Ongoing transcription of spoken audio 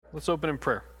Let's open in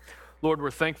prayer. Lord,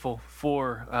 we're thankful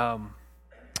for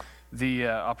the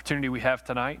opportunity we have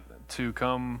tonight to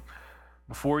come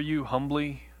before you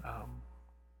humbly,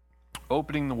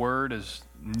 opening the word as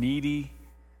needy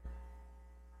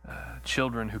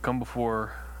children who come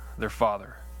before their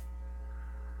Father.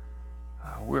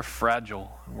 We're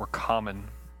fragile and we're common.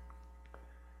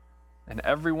 And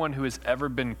everyone who has ever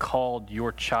been called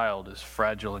your child is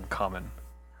fragile and common.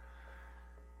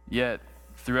 Yet,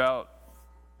 throughout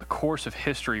the course of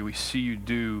history, we see you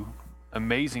do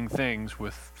amazing things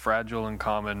with fragile and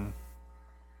common,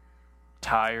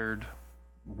 tired,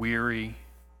 weary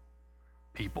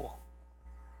people.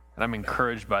 And I'm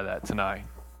encouraged by that tonight.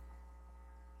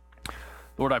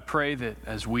 Lord, I pray that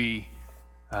as we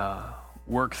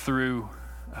work through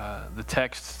the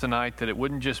texts tonight, that it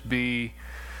wouldn't just be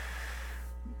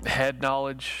head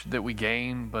knowledge that we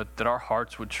gain, but that our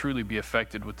hearts would truly be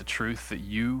affected with the truth that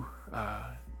you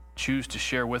choose to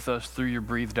share with us through your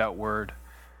breathed out word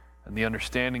and the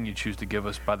understanding you choose to give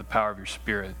us by the power of your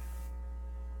Spirit.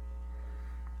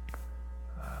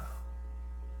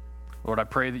 Lord, I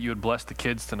pray that you would bless the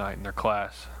kids tonight in their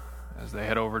class as they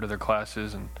head over to their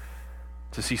classes, and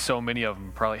to see so many of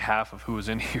them, probably half of who is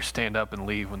in here, stand up and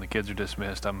leave when the kids are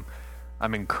dismissed. I'm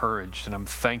encouraged, and I'm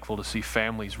thankful to see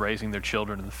families raising their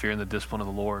children in the fear and the discipline of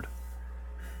the Lord.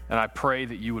 And I pray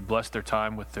that you would bless their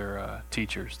time with their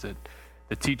teachers, that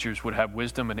the teachers would have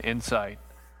wisdom and insight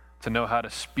to know how to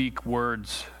speak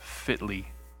words fitly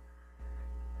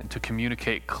and to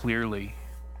communicate clearly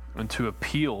and to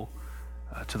appeal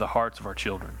to the hearts of our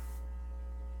children.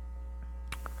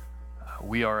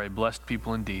 We are a blessed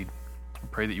people indeed. I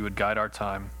pray that you would guide our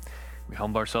time. We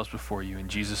humble ourselves before you. In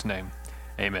Jesus' name,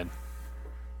 amen.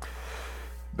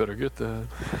 Better get that.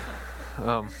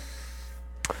 All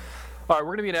right, we're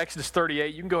going to be in Exodus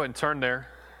 38. You can go ahead and turn there.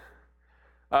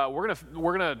 We're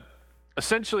gonna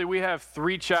essentially, we have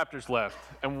 3 chapters left,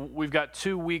 and we've got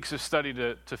 2 weeks of study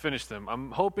to finish them.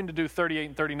 I'm hoping to do 38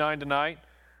 and 39 tonight.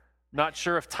 Not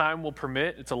sure if time will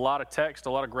permit. It's a lot of text, a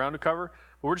lot of ground to cover.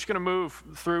 But we're just going to move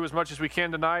through as much as we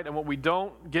can tonight. And what we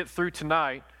don't get through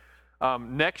tonight,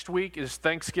 next week is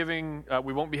Thanksgiving.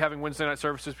 We won't be having Wednesday night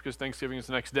services because Thanksgiving is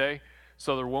the next day.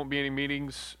 So there won't be any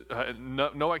meetings,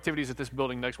 no activities at this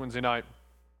building next Wednesday night.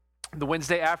 The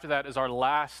Wednesday after that is our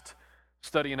last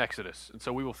study in Exodus, and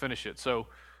so we will finish it. So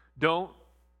don't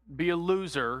be a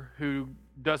loser who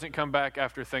doesn't come back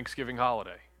after Thanksgiving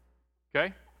holiday,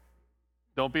 okay?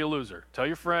 Don't be a loser. Tell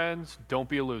your friends, don't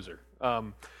be a loser,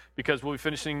 because we'll be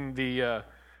finishing the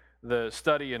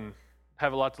study and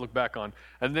have a lot to look back on.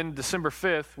 And then December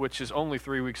 5th, which is only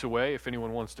 3 weeks away, if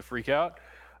anyone wants to freak out,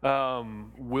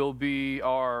 will be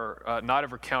our night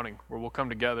of recounting, where we'll come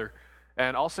together.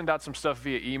 And I'll send out some stuff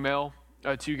via email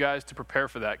to you guys to prepare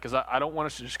for that, because I don't want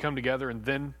us to just come together and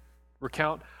then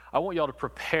recount. I want y'all to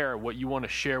prepare what you want to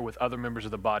share with other members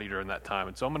of the body during that time.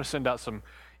 And so I'm going to send out some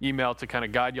email to kind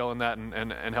of guide y'all in that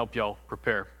and help y'all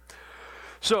prepare.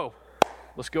 So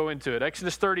let's go into it.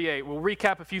 Exodus 38. We'll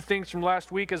recap a few things from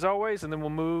last week, as always, and then we'll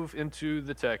move into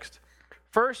the text.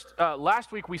 First,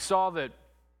 last week we saw that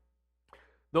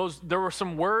there were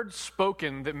some words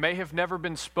spoken that may have never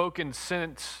been spoken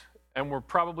since and were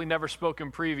probably never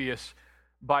spoken previous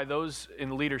by those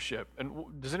in leadership.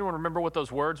 And does anyone remember what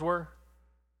those words were?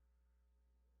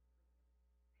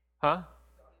 Huh?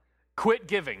 Quit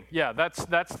giving. Yeah, that's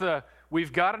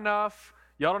we've got enough.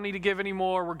 Y'all don't need to give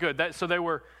anymore. We're good. So they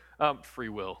were free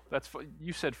will.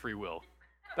 You said free will.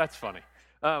 That's funny.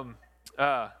 No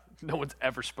one's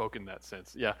ever spoken that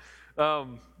since. Yeah.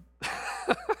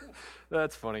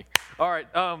 That's funny. All right.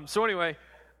 So anyway,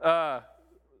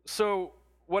 so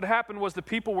what happened was the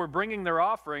people were bringing their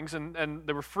offerings, and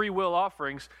there were free will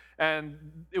offerings, and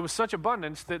it was such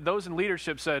abundance that those in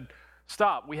leadership said,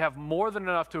 stop, we have more than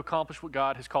enough to accomplish what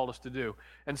God has called us to do.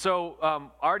 And so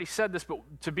I already said this, but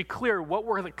to be clear, what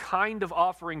were the kind of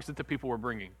offerings that the people were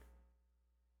bringing?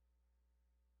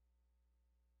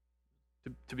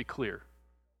 To be clear.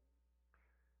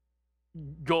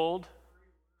 Gold,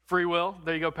 free will.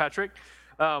 There you go, Patrick.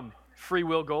 Free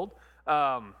will gold.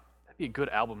 That'd be a good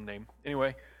album name.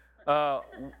 Anyway,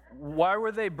 why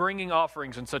were they bringing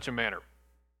offerings in such a manner?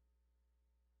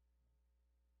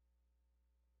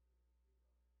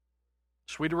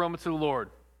 Sweet aroma to the Lord.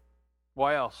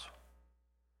 Why else?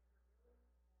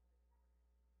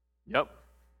 Yep.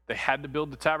 They had to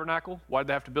build the tabernacle. Why did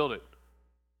they have to build it?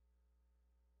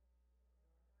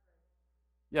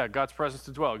 Yeah, God's presence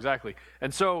to dwell, exactly.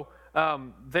 And so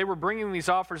they were bringing these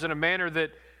offers in a manner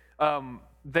that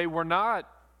they were not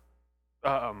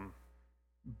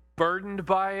burdened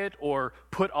by it or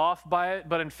put off by it,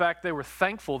 but in fact they were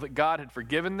thankful that God had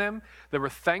forgiven them. They were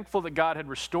thankful that God had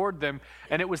restored them,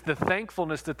 and it was the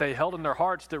thankfulness that they held in their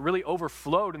hearts that really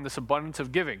overflowed in this abundance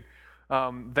of giving.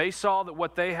 They saw that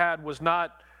what they had was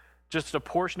not just a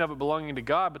portion of it belonging to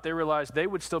God, but they realized they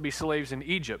would still be slaves in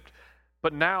Egypt.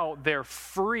 But now they're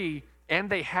free, and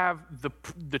they have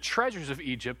the treasures of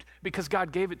Egypt because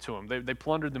God gave it to them. They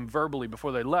plundered them verbally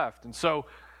before they left. And so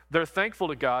they're thankful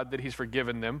to God that he's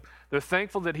forgiven them. They're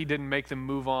thankful that he didn't make them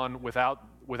move on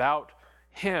without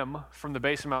him from the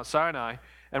base of Mount Sinai.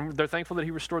 And they're thankful that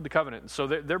he restored the covenant. And so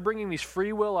they're bringing these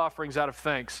free will offerings out of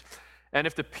thanks. And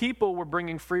if the people were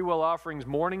bringing free will offerings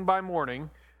morning by morning,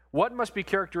 what must be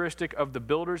characteristic of the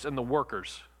builders and the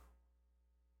workers?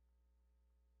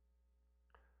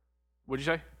 What'd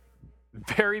you say?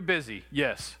 Very busy,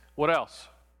 yes. What else?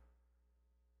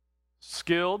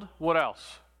 Skilled, what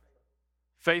else?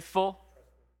 Faithful,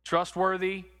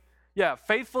 trustworthy. Yeah,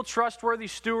 faithful, trustworthy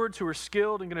stewards who are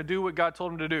skilled and going to do what God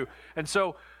told them to do. And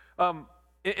so,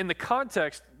 in the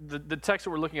context, the text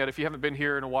that we're looking at, if you haven't been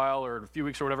here in a while or a few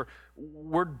weeks or whatever,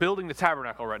 we're building the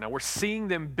tabernacle right now. We're seeing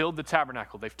them build the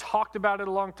tabernacle. They've talked about it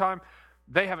a long time.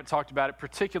 They haven't talked about it.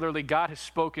 Particularly, God has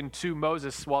spoken to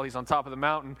Moses while he's on top of the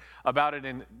mountain about it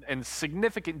in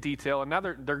significant detail, and now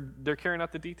they're carrying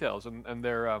out the details, and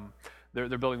they're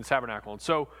building the tabernacle. And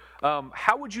so,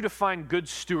 how would you define good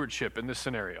stewardship in this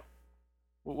scenario?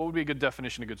 What would be a good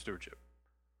definition of good stewardship?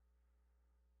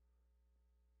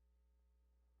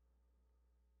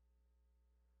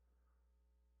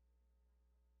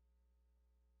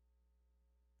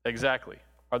 Exactly.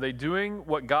 Are they doing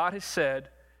what God has said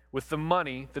with the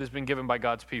money that has been given by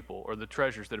God's people, or the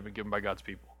treasures that have been given by God's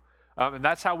people? And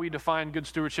that's how we define good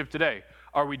stewardship today.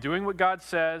 Are we doing what God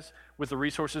says with the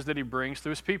resources that he brings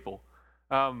through his people?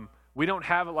 We don't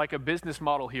have like a business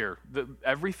model here.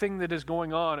 Everything that is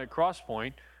going on at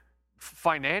Crosspoint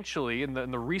financially and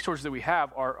the resources that we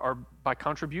have are by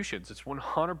contributions. It's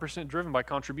 100% driven by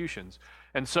contributions.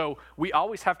 And so we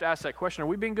always have to ask that question, are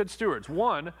we being good stewards?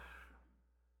 One,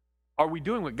 are we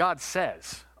doing what God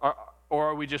says? Or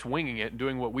are we just winging it,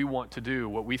 doing what we want to do,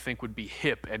 what we think would be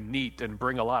hip and neat and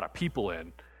bring a lot of people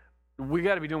in? We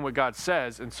got to be doing what God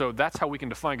says, and so that's how we can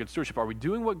define good stewardship. Are we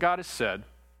doing what God has said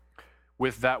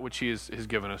with that which he has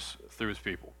given us through his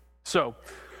people? So,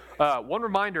 one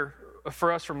reminder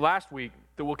for us from last week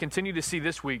that we'll continue to see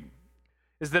this week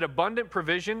is that abundant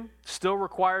provision still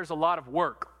requires a lot of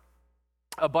work.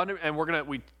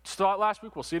 We saw it last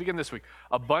week, we'll see it again this week.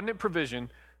 Abundant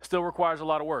provision still requires a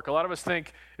lot of work. A lot of us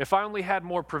think, if I only had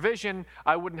more provision,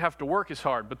 I wouldn't have to work as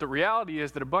hard. But the reality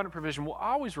is that abundant provision will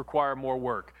always require more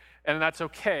work. And that's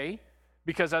okay,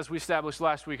 because as we established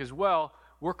last week as well,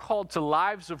 we're called to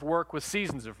lives of work with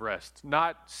seasons of rest,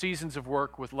 not seasons of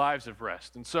work with lives of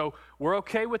rest. And so we're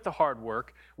okay with the hard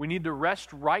work. We need to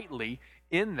rest rightly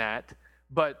in that,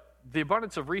 but the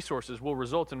abundance of resources will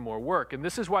result in more work. And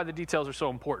this is why the details are so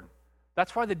important.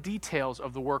 That's why the details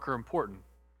of the work are important.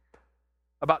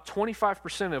 About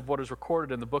 25% of what is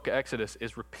recorded in the book of Exodus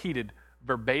is repeated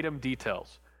verbatim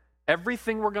details.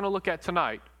 Everything we're going to look at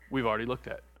tonight, we've already looked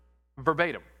at.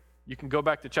 Verbatim. You can go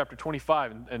back to chapter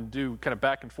 25 and do kind of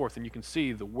back and forth, and you can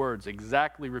see the words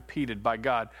exactly repeated by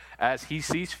God as he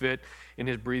sees fit in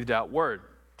his breathed out word.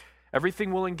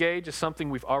 Everything we'll engage is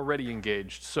something we've already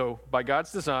engaged. So by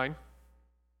God's design,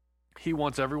 he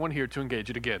wants everyone here to engage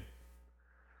it again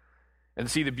and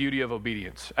see the beauty of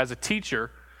obedience. As a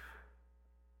teacher,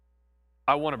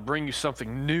 I want to bring you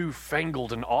something new,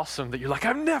 fangled, and awesome that you're like,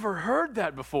 I've never heard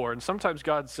that before. And sometimes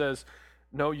God says,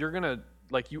 no, you're going to,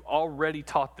 you already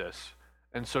taught this,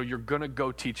 and so you're going to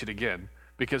go teach it again,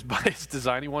 because by his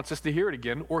design, he wants us to hear it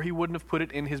again, or he wouldn't have put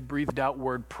it in his breathed out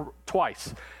word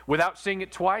twice. Without seeing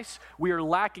it twice, we are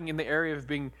lacking in the area of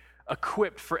being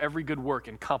equipped for every good work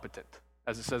and competent,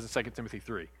 as it says in 2 Timothy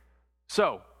 3.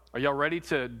 So, are y'all ready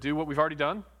to do what we've already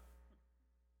done?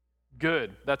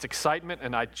 Good. That's excitement,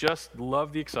 and I just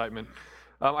love the excitement.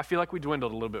 I feel like we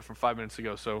dwindled a little bit from 5 minutes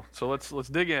ago, so let's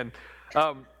dig in.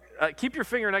 Keep your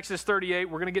finger in Exodus 38.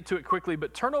 We're going to get to it quickly,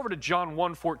 but turn over to John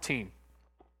 1:14.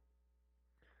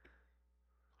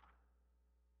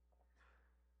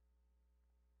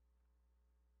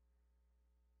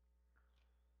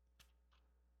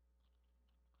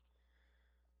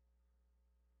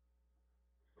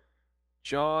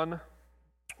 John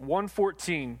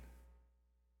 1:14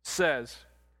 says,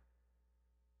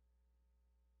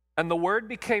 "And the Word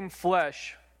became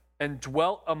flesh and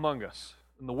dwelt among us."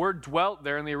 And the word dwelt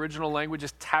there in the original language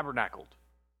is tabernacled.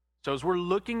 So as we're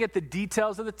looking at the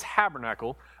details of the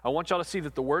tabernacle, I want y'all to see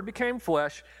that the Word became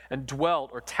flesh and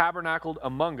dwelt or tabernacled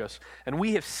among us. And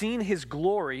we have seen his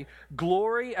glory,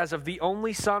 glory as of the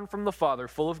only Son from the Father,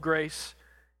 full of grace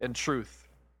and truth.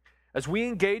 As we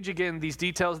engage again these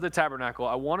details of the tabernacle,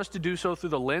 I want us to do so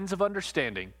through the lens of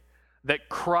understanding that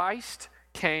Christ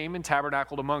came and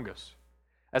tabernacled among us.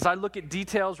 As I look at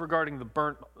details regarding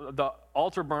the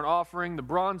altar burnt offering, the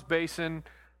bronze basin,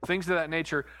 things of that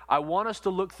nature, I want us to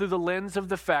look through the lens of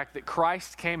the fact that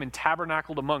Christ came and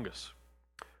tabernacled among us.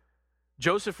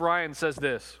 Joseph Ryan says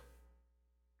this.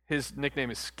 His nickname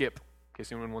is Skip, in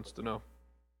case anyone wants to know.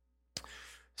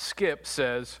 Skip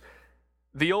says,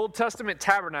 the Old Testament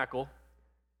tabernacle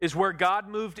is where God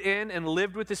moved in and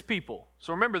lived with his people.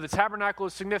 So remember, the tabernacle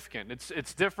is significant.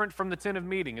 It's different from the tent of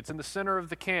meeting. It's in the center of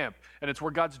the camp, and it's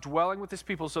where God's dwelling with his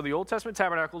people. So the Old Testament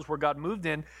tabernacle is where God moved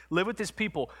in, lived with his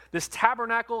people. This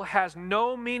tabernacle has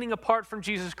no meaning apart from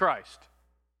Jesus Christ.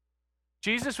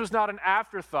 Jesus was not an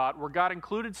afterthought where God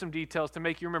included some details to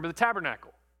make you remember the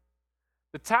tabernacle.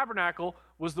 The tabernacle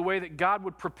was the way that God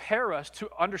would prepare us to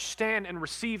understand and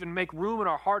receive and make room in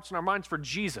our hearts and our minds for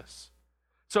Jesus.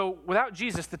 So without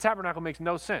Jesus, the tabernacle makes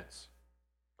no sense.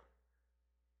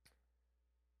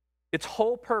 Its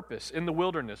whole purpose in the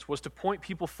wilderness was to point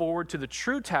people forward to the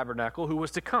true tabernacle who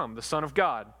was to come, the Son of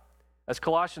God. As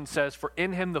Colossians says, for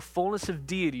in him the fullness of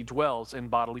deity dwells in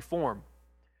bodily form.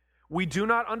 We do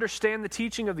not understand the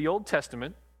teaching of the Old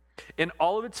Testament in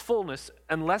all of its fullness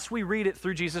unless we read it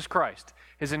through Jesus Christ,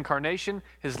 his incarnation,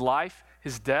 his life,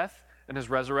 his death, and his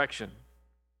resurrection.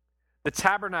 The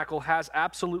tabernacle has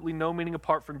absolutely no meaning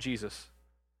apart from Jesus.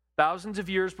 Thousands of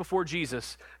years before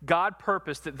Jesus, God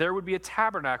purposed that there would be a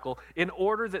tabernacle in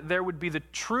order that there would be the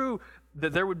true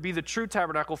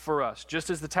tabernacle for us.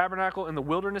 Just as the tabernacle in the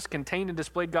wilderness contained and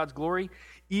displayed God's glory,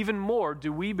 even more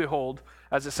do we behold,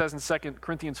 as it says in 2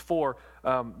 Corinthians 4,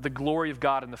 the glory of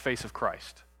God in the face of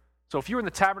Christ. So if you were in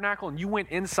the tabernacle and you went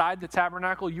inside the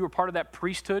tabernacle, you were part of that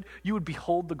priesthood, you would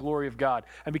behold the glory of God.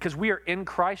 And because we are in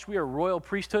Christ, we are a royal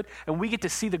priesthood, and we get to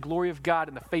see the glory of God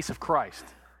in the face of Christ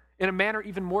in a manner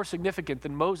even more significant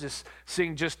than Moses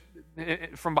seeing just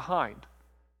from behind.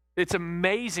 It's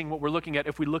amazing what we're looking at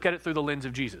if we look at it through the lens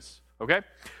of Jesus, okay?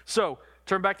 So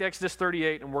turn back to Exodus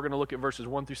 38, and we're going to look at verses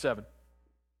 1 through 7.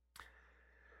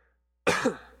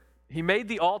 He made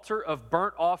the altar of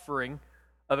burnt offering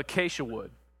of acacia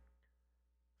wood.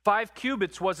 5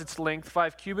 cubits was its length,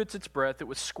 5 cubits its breadth. It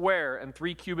was square, and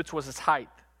 3 cubits was its height.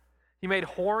 He made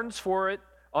horns for it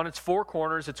on its 4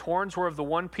 corners. Its horns were of the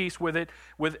one piece with it,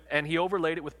 and he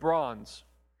overlaid it with bronze.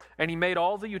 And he made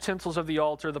all the utensils of the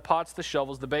altar, the pots, the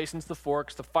shovels, the basins, the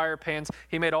forks, the fire pans.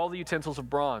 He made all the utensils of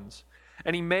bronze.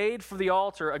 And he made for the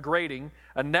altar a grating,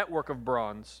 a network of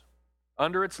bronze,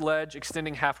 under its ledge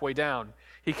extending halfway down.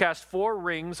 He cast 4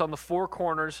 rings on the 4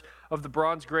 corners of the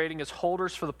bronze grating as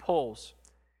holders for the poles.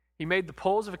 He made the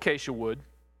poles of acacia wood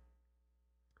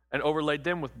and overlaid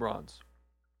them with bronze.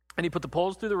 And he put the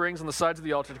poles through the rings on the sides of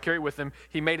the altar to carry with him.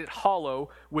 He made it hollow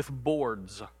with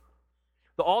boards.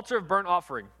 The altar of burnt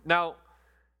offering. Now,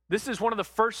 this is one of the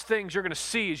first things you're going to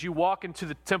see as you walk into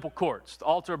the temple courts, the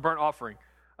altar of burnt offering.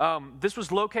 This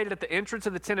was located at the entrance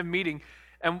of the tent of meeting,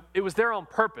 and it was there on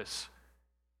purpose.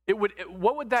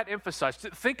 What would that emphasize?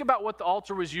 Think about what the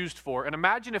altar was used for, and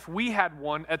imagine if we had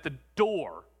one at the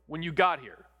door when you got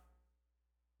here.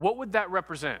 What would that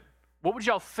represent? What would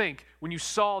y'all think when you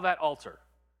saw that altar?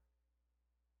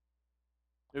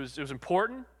 It was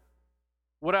important.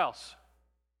 What else?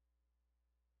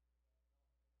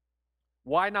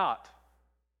 Why not?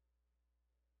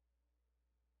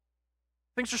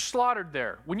 Things are slaughtered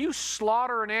there. When you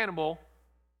slaughter an animal,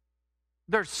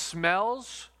 there's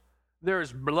smells,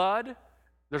 there's blood,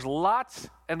 there's lots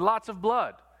and lots of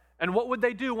blood. And what would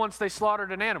they do once they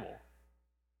slaughtered an animal?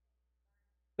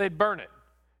 They'd burn it.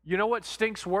 You know what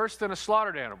stinks worse than a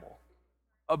slaughtered animal?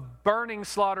 A burning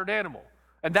slaughtered animal.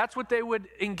 And that's what they would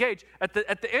engage at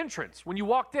the entrance when you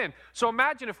walked in. So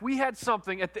imagine if we had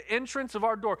something at the entrance of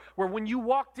our door where when you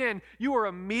walked in, you were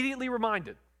immediately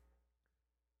reminded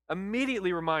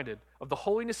of the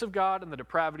holiness of God and the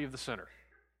depravity of the sinner.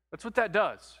 That's what that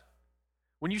does.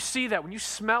 When you see that, when you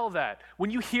smell that,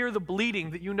 when you hear the bleeding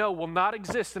that you know will not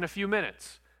exist in a few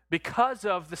minutes because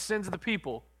of the sins of the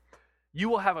people, you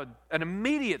will have an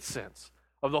immediate sense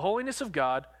of the holiness of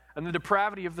God and the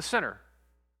depravity of the sinner,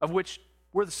 of which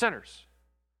we're the sinners.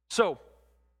 So,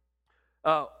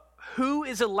 who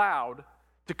is allowed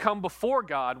to come before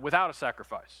God without a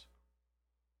sacrifice?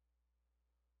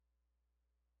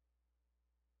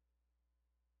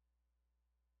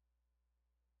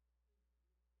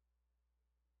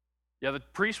 Yeah, the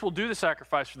priest will do the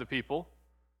sacrifice for the people,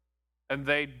 and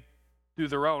they do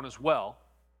their own as well.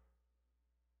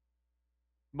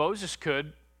 Moses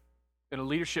could, in a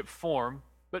leadership form,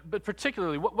 but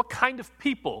particularly, what kind of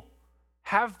people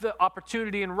have the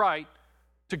opportunity and right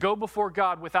to go before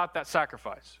God without that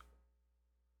sacrifice?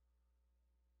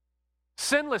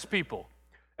 Sinless people.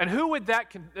 And who would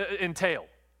that entail?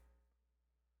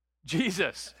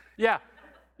 Jesus. Yeah.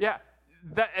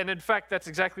 And in fact, that's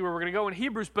exactly where we're going to go in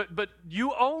Hebrews. But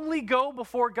you only go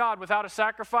before God without a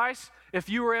sacrifice if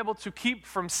you were able to keep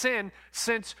from sin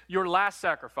since your last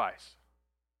sacrifice.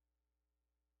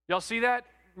 Y'all see that?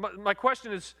 My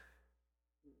question is,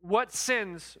 what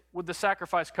sins would the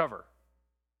sacrifice cover?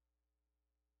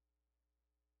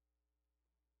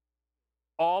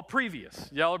 All previous.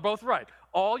 Y'all are both right.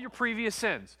 All your previous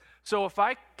sins. So if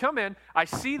I come in, I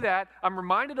see that, I'm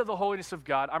reminded of the holiness of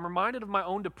God, I'm reminded of my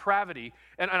own depravity,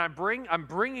 and I'm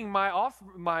bringing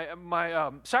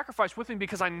my sacrifice with me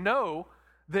because I know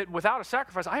that without a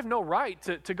sacrifice, I have no right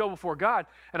to go before God.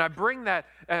 And I bring that,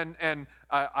 and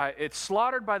it's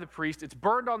slaughtered by the priest, it's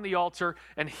burned on the altar,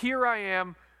 and here I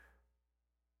am.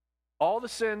 All the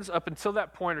sins up until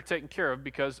that point are taken care of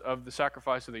because of the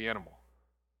sacrifice of the animal.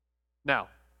 Now,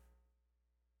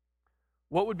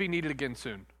 what would be needed again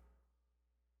soon?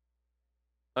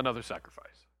 Another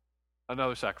sacrifice.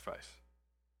 Another sacrifice.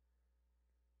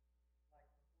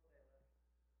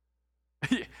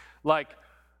 Like,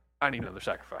 I need another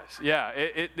sacrifice. Yeah,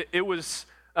 it was,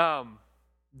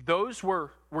 those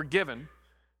were given,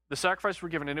 the sacrifices were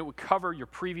given, and it would cover your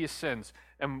previous sins,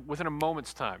 and within a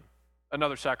moment's time,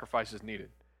 another sacrifice is needed.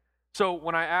 So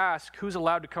when I ask who's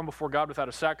allowed to come before God without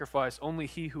a sacrifice, only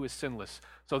he who is sinless.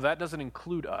 So that doesn't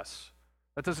include us.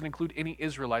 That doesn't include any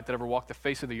Israelite that ever walked the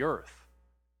face of the earth.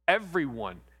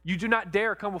 Everyone. You do not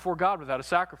dare come before God without a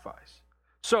sacrifice.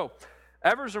 So,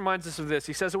 Evers reminds us of this.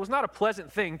 He says, it was not a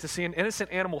pleasant thing to see an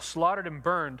innocent animal slaughtered and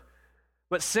burned,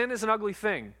 but sin is an ugly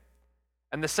thing.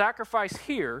 And the sacrifice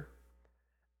here,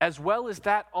 as well as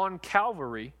that on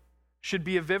Calvary, should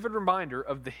be a vivid reminder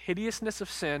of the hideousness of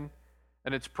sin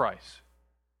and its price.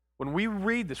 When we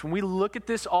read this, when we look at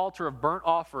this altar of burnt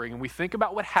offering and we think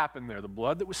about what happened there, the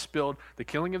blood that was spilled, the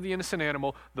killing of the innocent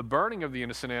animal, the burning of the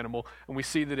innocent animal, and we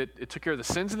see that it took care of the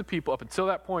sins of the people up until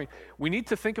that point, we need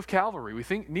to think of Calvary. We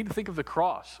need to think of the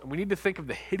cross, and we need to think of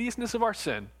the hideousness of our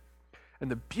sin and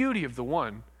the beauty of the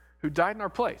one who died in our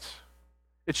place.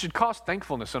 It should cause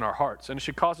thankfulness in our hearts, and it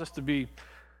should cause us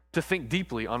to think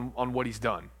deeply on what he's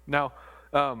done. Now,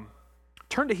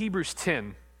 turn to Hebrews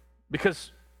 10,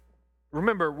 because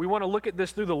remember, we want to look at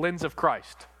this through the lens of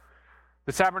Christ.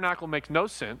 The tabernacle makes no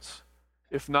sense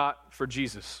if not for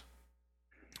Jesus.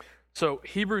 So,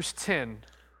 Hebrews 10.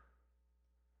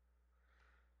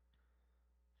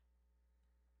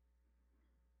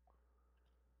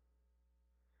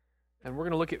 And we're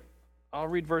going to look at, I'll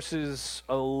read verses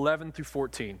 11 through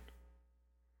 14.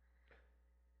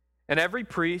 And every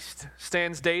priest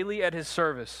stands daily at his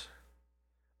service,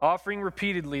 offering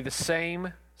repeatedly the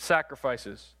same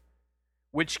sacrifices,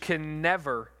 which can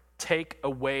never take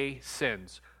away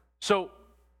sins. So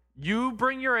you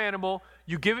bring your animal,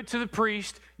 you give it to the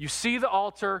priest, you see the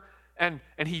altar, and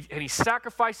he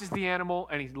sacrifices the animal,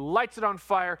 and he lights it on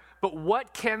fire. But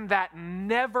what can that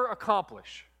never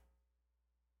accomplish?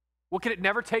 What can it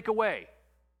never take away?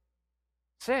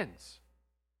 Sins.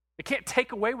 It can't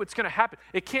take away what's going to happen.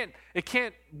 It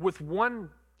can't, with one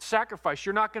sacrifice,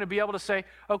 you're not going to be able to say,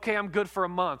 okay, I'm good for a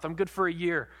month, I'm good for a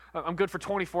year, I'm good for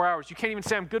 24 hours. You can't even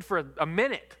say I'm good for a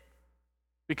minute,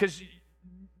 because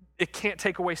it can't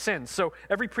take away sins. So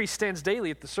every priest stands daily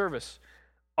at the service,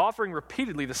 offering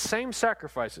repeatedly the same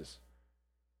sacrifices,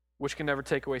 which can never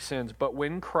take away sins. But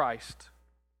when Christ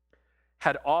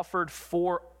had offered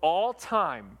for all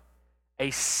time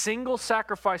a single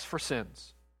sacrifice for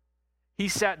sins, he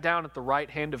sat down at the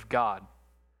right hand of God,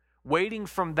 waiting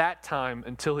from that time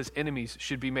until his enemies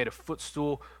should be made a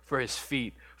footstool for his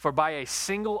feet. For by a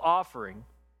single offering,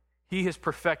 he has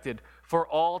perfected for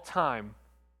all time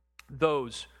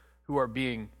those who are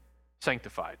being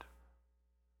sanctified.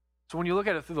 So when you look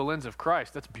at it through the lens of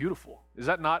Christ, that's beautiful. Is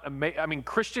that not amazing? I mean,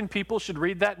 Christian people should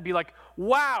read that and be like,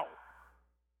 wow,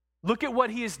 look at what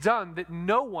he has done that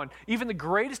no one, even the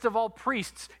greatest of all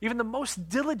priests, even the most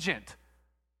diligent,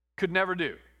 could never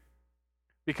do.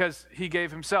 Because he gave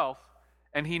himself,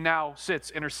 and he now sits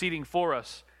interceding for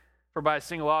us. For by a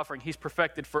single offering, he's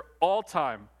perfected for all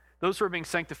time those who are being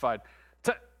sanctified.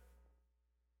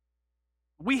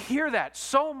 We hear that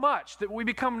so much that we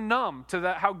become numb to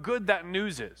that, how good that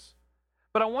news is.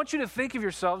 But I want you to think of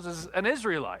yourselves as an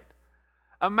Israelite.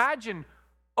 Imagine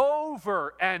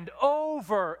over and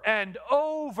over and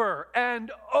over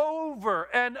and over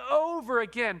and over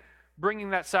again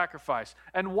bringing that sacrifice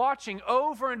and watching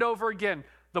over and over again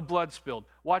the blood spilled,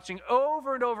 watching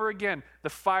over and over again the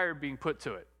fire being put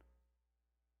to it.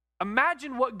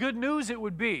 Imagine what good news it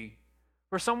would be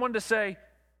for someone to say,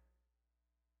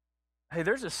 hey,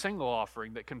 there's a single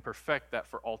offering that can perfect that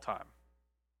for all time.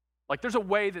 Like there's a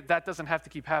way that doesn't have to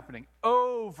keep happening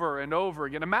over and over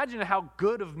again. Imagine how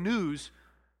good of news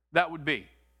that would be.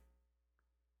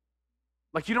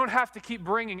 Like you don't have to keep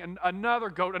bringing another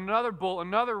goat, another bull,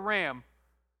 another ram.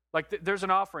 Like there's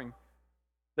an offering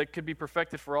that could be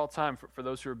perfected for all time for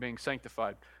those who are being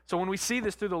sanctified. So when we see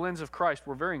this through the lens of Christ,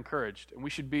 we're very encouraged, and we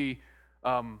should be,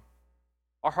 our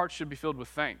hearts should be filled with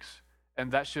thanks,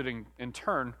 and that should in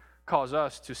turn cause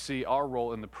us to see our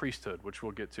role in the priesthood, which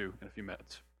we'll get to in a few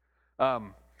minutes.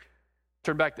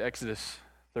 Turn back to Exodus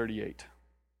 38.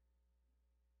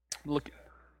 Look.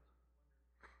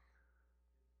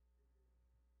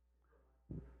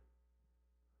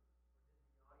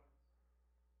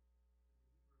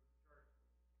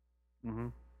 Mm-hmm.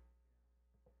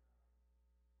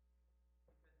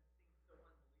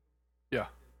 Yeah.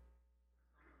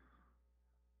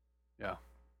 Yeah.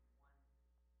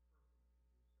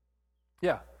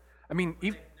 Yeah. I mean,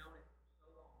 even,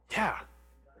 yeah.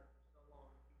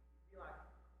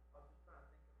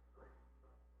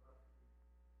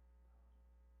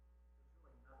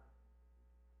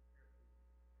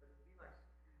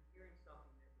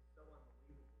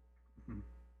 Mhm.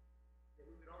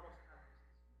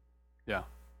 Yeah.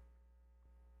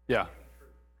 Yeah.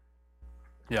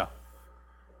 Yeah.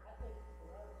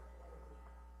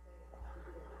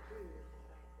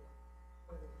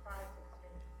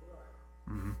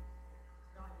 Mm-hmm.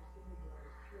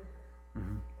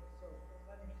 Mm-hmm.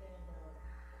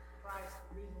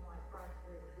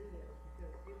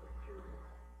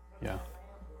 Yeah.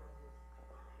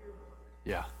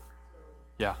 Yeah.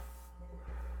 Yeah.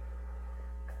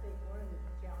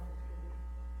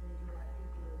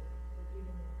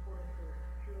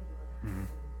 Mm-hmm.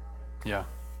 Yeah.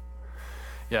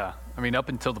 Yeah. I mean, up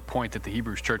until the point that the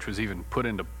Hebrews church was even put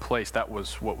into place, that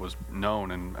was what was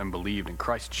known and believed, and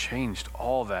Christ changed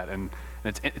all that. And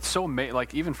it's so amazing,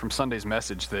 like even from Sunday's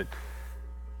message, that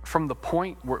from the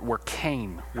point where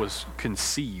Cain was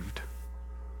conceived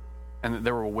and that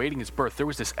they were awaiting his birth, there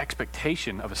was this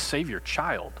expectation of a Savior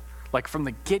child. Like from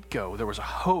the get-go, there was a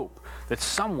hope that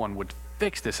someone would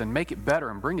fix this and make it better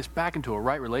and bring us back into a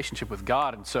right relationship with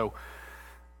God. And so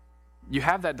you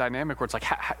have that dynamic where it's like,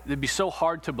 it'd be so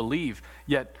hard to believe,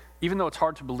 yet even though it's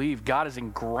hard to believe, God has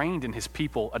ingrained in his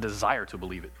people a desire to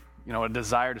believe it. You know, a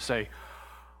desire to say,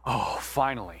 oh,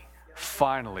 finally,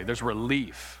 there's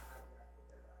relief.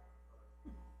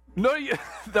 No,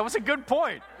 that was a good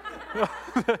point. No,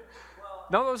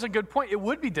 that was a good point. It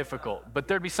would be difficult, but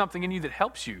there'd be something in you that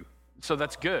helps you. So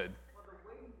that's good.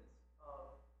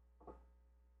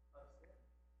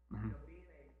 Mm-hmm.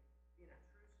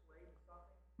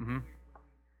 Mm-hmm.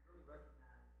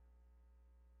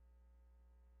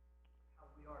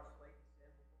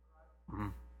 Mm-hmm.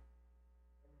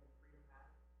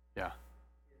 Yeah.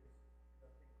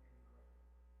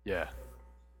 Yeah.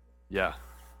 Yeah.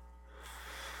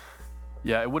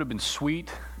 Yeah, it would have been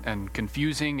sweet and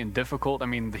confusing and difficult. I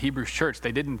mean, the Hebrews church,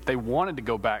 they wanted to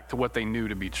go back to what they knew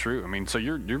to be true. I mean, so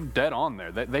you're dead on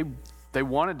there. They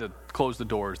wanted to close the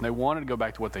doors, and they wanted to go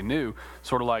back to what they knew,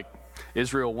 sort of like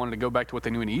Israel wanted to go back to what they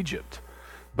knew in Egypt.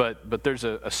 But there's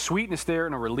a sweetness there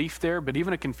and a relief there, but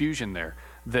even a confusion there.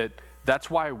 That's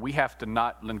why we have to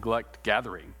not neglect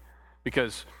gathering.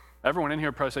 Because everyone in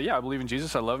here probably say, yeah, I believe in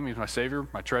Jesus, I love him, he's my Savior,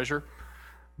 my treasure.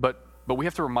 But we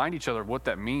have to remind each other of what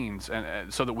that means,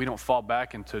 and so that we don't fall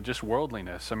back into just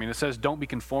worldliness. I mean, it says, don't be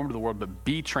conformed to the world, but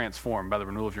be transformed by the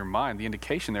renewal of your mind. The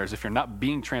indication there is if you're not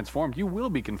being transformed, you will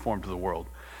be conformed to the world.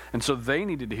 And so they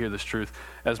needed to hear this truth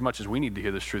as much as we need to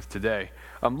hear this truth today.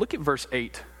 Look at verse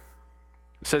 8.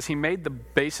 It says, he made the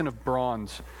basin of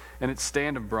bronze and its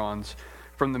stand of bronze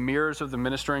from the mirrors of the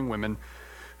ministering women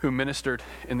who ministered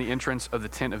in the entrance of the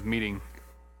tent of meeting.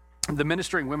 The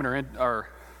ministering women are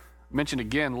mentioned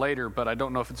again later, but I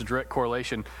don't know if it's a direct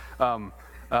correlation.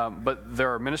 But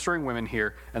there are ministering women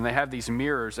here, and they have these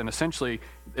mirrors, and essentially,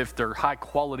 if they're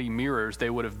high-quality mirrors, they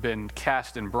would have been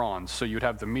cast in bronze. So you'd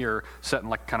have the mirror set in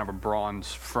like kind of a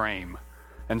bronze frame.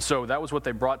 And so that was what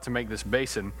they brought to make this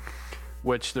basin,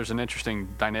 which there's an interesting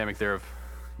dynamic there of,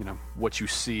 you know, what you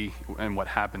see and what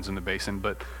happens in the basin.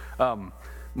 But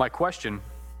my question,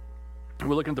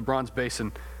 we're looking at the bronze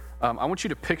basin. I want you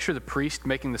to picture the priest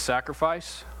making the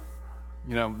sacrifice.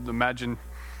 You know, imagine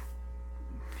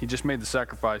he just made the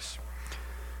sacrifice.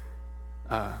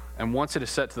 And once it is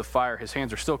set to the fire, his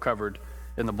hands are still covered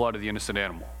in the blood of the innocent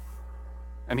animal.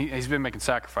 And he's been making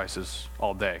sacrifices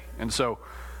all day. And so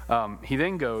he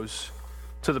then goes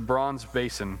to the bronze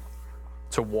basin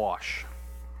to wash.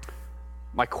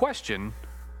 My question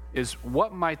is,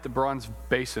 what might the bronze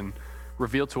basin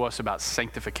reveal to us about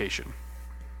sanctification?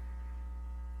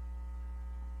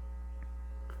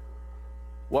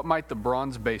 What might the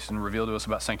bronze basin reveal to us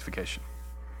about sanctification?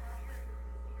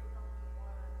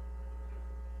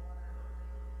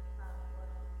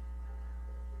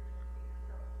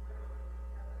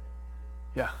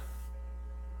 Yeah.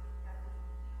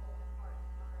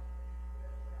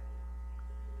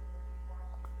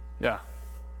 Yeah.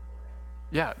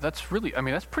 Yeah, that's really,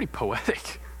 that's pretty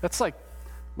poetic. That's like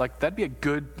that'd be a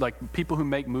good, people who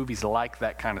make movies like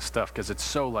that kind of stuff, because it's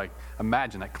so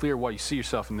imagine that clear water, you see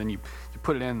yourself, and then you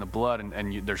put it in the blood,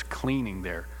 and there's cleaning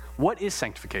there. What is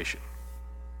sanctification?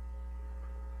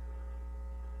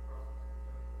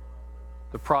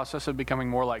 The process of becoming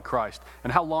more like Christ.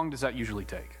 And how long does that usually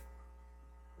take?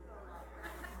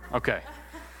 Okay.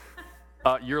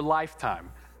 Your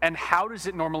lifetime. And how does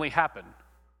it normally happen?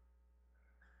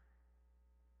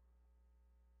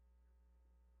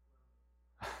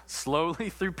 Slowly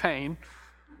through pain.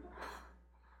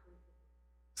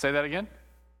 Say that again.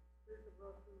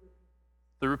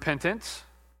 Through repentance.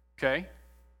 Okay.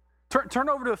 Turn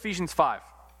over to Ephesians 5.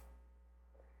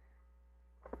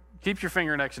 Keep your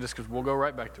finger in Exodus, because we'll go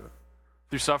right back to it.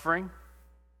 Through suffering.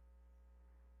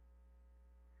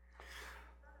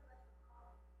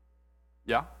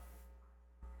 Yeah.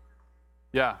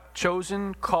 Yeah.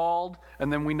 Chosen, called,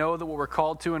 and then we know that what we're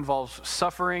called to involves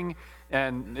suffering.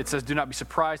 And it says, do not be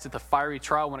surprised at the fiery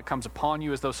trial when it comes upon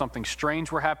you as though something strange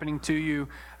were happening to you.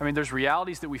 There's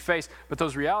realities that we face, but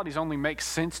those realities only make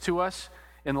sense to us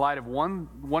in light of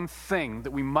one thing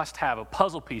that we must have, a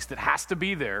puzzle piece that has to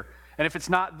be there. And if it's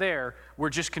not there, we're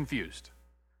just confused.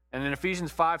 And in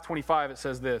Ephesians 5:25, it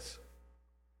says this: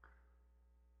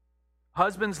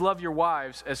 husbands, love your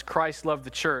wives as Christ loved the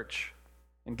church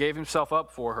and gave himself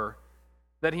up for her,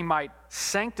 that he might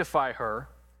sanctify her,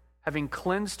 having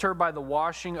cleansed her by the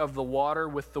washing of the water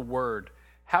with the word.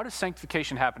 How does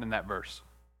sanctification happen in that verse?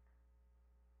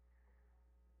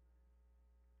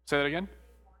 Say that again?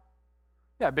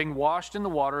 Yeah, being washed in the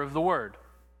water of the word.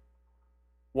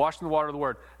 Washed in the water of the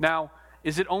word. Now,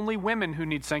 is it only women who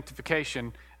need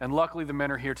sanctification? And luckily the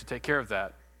men are here to take care of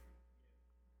that.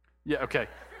 Yeah, okay.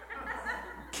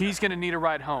 Key's going to need a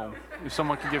ride home. If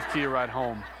someone could give Key a ride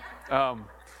home.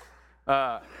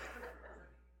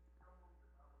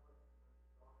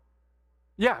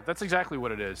 Yeah, that's exactly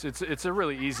what it is. It's a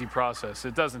really easy process.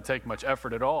 It doesn't take much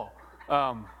effort at all.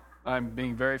 I'm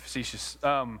being very facetious.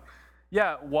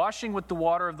 Washing with the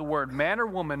water of the word. Man or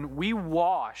woman, we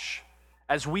wash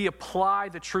as we apply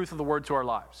the truth of the word to our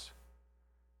lives.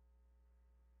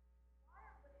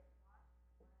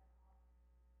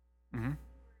 Mm-hmm.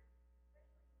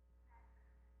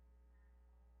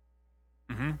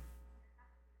 Mm-hmm.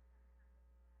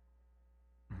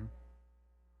 Mm-hmm.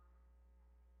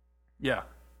 Yeah.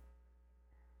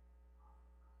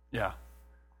 Yeah.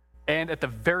 And at the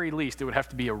very least, it would have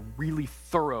to be a really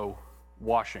thorough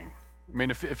washing.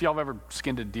 If y'all have ever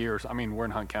skinned a deer, we're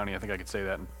in Hunt County, I think I could say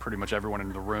that, and pretty much everyone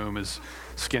in the room has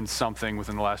skinned something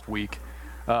within the last week.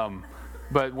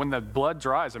 But when the blood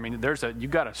dries, you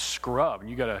got to scrub, and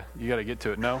you got to get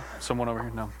to it. No? Someone over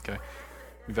here? No? Okay.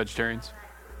 You vegetarians?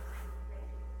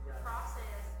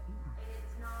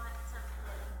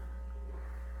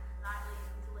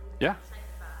 Yeah.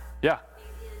 Yeah.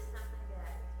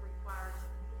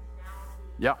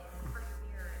 Yeah.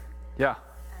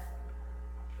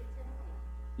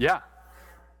 Yeah.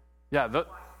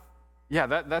 Yeah.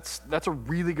 That's a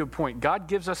really good point. God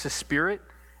gives us His Spirit,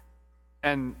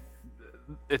 and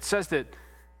it says that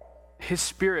His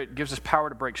Spirit gives us power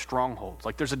to break strongholds.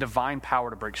 There's a divine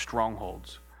power to break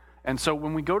strongholds. And so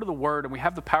when we go to the Word and we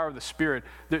have the power of the Spirit,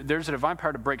 there's a divine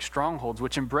power to break strongholds,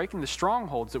 which in breaking the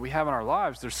strongholds that we have in our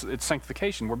lives, it's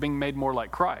sanctification. We're being made more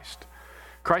like Christ.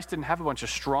 Christ didn't have a bunch of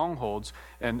strongholds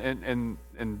and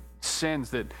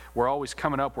sins that were always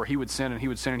coming up where He would sin and He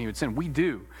would sin and He would sin. We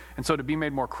do. And so to be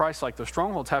made more Christ-like, those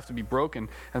strongholds have to be broken.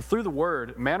 And through the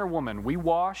Word, man or woman, we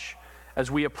wash as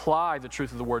we apply the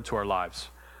truth of the Word to our lives.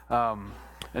 We're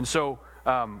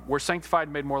sanctified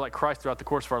and made more like Christ throughout the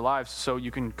course of our lives, so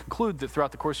you can conclude that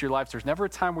throughout the course of your life, there's never a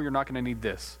time where you're not going to need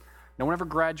this. No one ever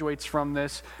graduates from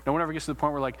this. No one ever gets to the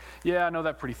point where I know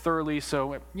that pretty thoroughly,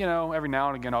 so, every now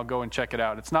and again I'll go and check it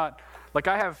out. It's not,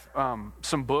 I have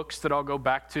some books that I'll go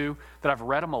back to that I've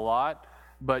read them a lot,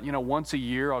 but, once a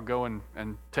year I'll go and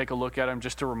take a look at them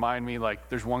just to remind me,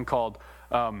 there's one called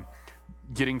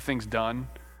Getting Things Done,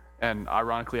 and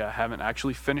ironically I haven't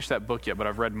actually finished that book yet, but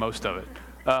I've read most of it.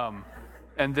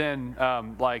 And then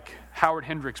like Howard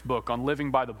Hendrick's book on living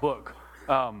by the book.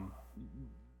 I've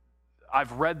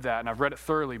read that, and I've read it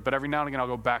thoroughly, but every now and again I'll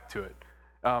go back to it,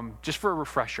 just for a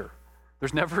refresher.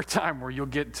 There's never a time where you'll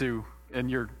get to, in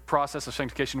your process of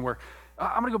sanctification, where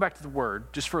I'm going to go back to the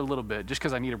Word just for a little bit, just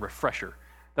because I need a refresher.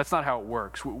 That's not how it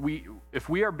works. If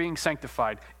we are being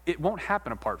sanctified, it won't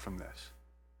happen apart from this.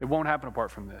 It won't happen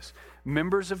apart from this.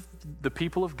 Members of the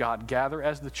people of God gather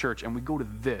as the church, and we go to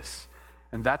this,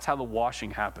 and that's how the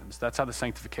washing happens. That's how the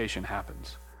sanctification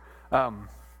happens.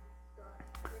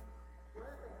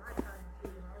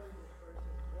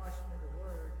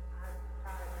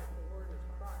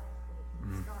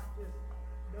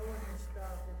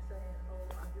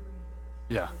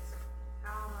 Yeah. It's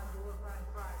how am I glorifying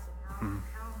Christ, and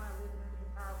how am I living in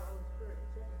the power of the Holy Spirit?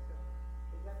 Check yourself.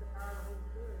 Is that the power of the Holy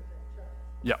Spirit, or is that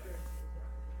church? Yeah.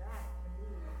 That, to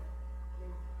me,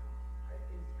 is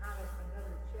kind of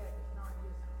another check. It's not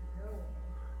just knowing.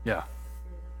 Yeah.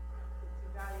 It's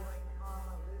evaluating how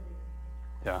am I living.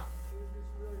 Yeah. Is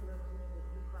this really representative of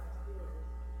who Christ is,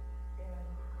 and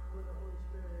where the Holy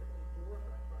Spirit is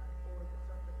glorifying Christ, or is it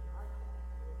something that I call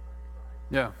glorifying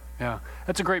Christ? Yeah. Yeah,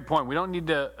 that's a great point. We don't need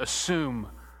to assume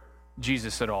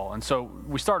Jesus at all. And so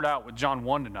we started out with John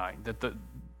 1 tonight, that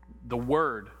the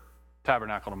Word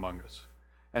tabernacled among us.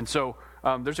 And so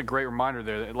there's a great reminder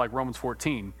there, that, like Romans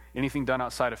 14, anything done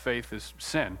outside of faith is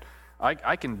sin.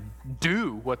 I can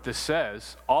do what this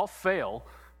says. I'll fail,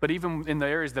 but even in the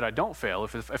areas that I don't fail,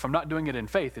 if I'm not doing it in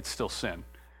faith, it's still sin.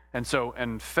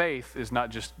 And faith is not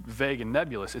just vague and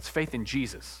nebulous, it's faith in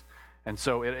Jesus. And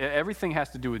so everything has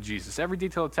to do with Jesus. Every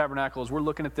detail of the tabernacle, as we're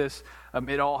looking at this,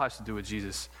 it all has to do with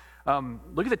Jesus.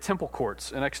 Look at the temple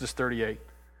courts in Exodus 38.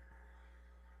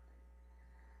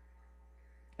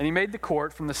 And he made the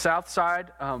court from the south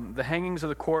side. The hangings of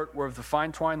the court were of the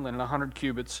fine twined linen, 100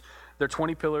 cubits. Their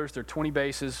 20 pillars, their 20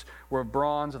 bases were of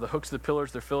bronze. Of the hooks of the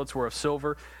pillars, their fillets were of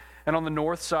silver. And on the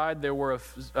north side, there were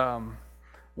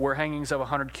hangings of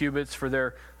 100 cubits. For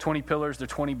their 20 pillars, their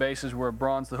 20 bases were of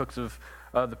bronze. The hooks of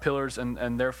the pillars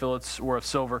and their fillets were of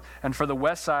silver. And for the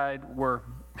west side were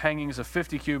hangings of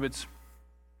 50 cubits,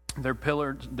 their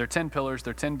 10 pillars,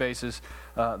 their 10 bases,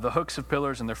 the hooks of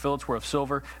pillars and their fillets were of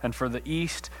silver. And for the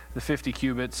east, the 50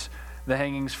 cubits, the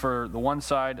hangings for the one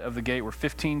side of the gate were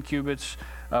 15 cubits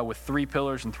with 3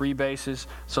 pillars and 3 bases.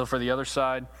 So for the other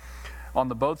side, on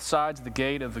the both sides of the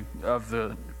gate of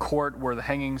the court were the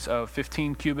hangings of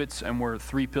 15 cubits and were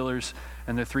 3 pillars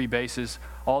and their 3 bases.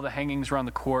 All the hangings around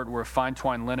the court were of fine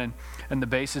twined linen, and the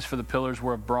bases for the pillars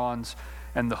were of bronze,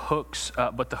 and the hooks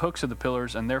of the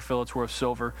pillars and their fillets were of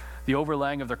silver. The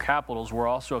overlaying of their capitals were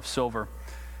also of silver,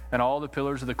 and all the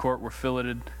pillars of the court were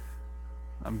filleted.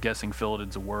 I'm guessing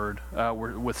filleted's a word.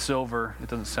 Were with silver. It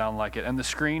doesn't sound like it. And the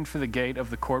screen for the gate of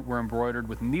the court were embroidered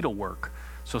with needlework.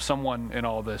 So someone in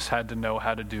all this had to know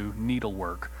how to do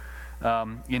needlework.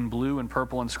 In blue and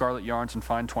purple and scarlet yarns and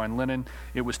fine twined linen.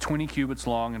 It was 20 cubits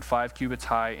long and 5 cubits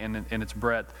high in its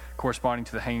breadth, corresponding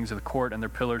to the hangings of the court, and their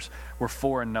pillars were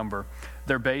 4 in number.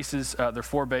 Their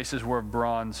 4 bases were of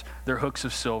bronze, their hooks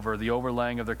of silver, the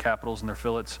overlaying of their capitals and their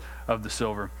fillets of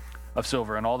silver.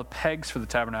 And all the pegs for the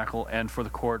tabernacle and for the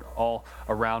court all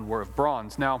around were of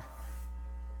bronze. Now,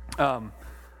 a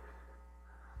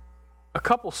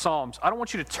couple Psalms. I don't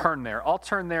want you to turn there. I'll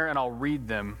turn there and I'll read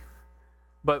them.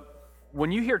 But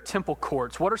when you hear temple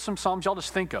courts, what are some Psalms y'all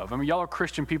just think of? I mean, y'all are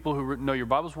Christian people who know your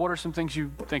Bibles. What are some things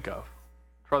you think of?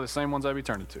 Probably the same ones I'd be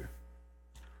turning to.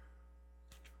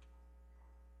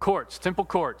 Courts, temple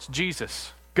courts,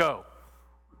 Jesus, go.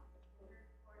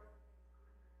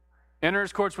 Enter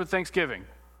his courts with thanksgiving.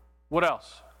 What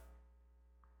else?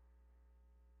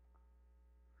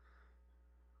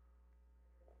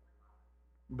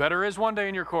 Better is one day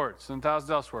in your courts than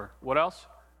thousands elsewhere. What else?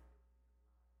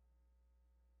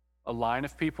 A line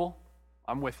of people.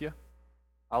 I'm with you.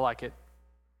 I like it.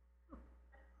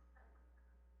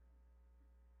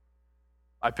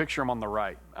 I picture them on the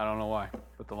right. I don't know why.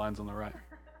 Put the lines on the right.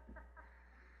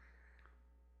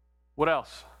 What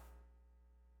else?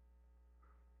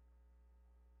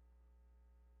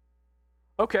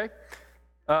 Okay.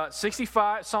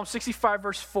 Psalm 65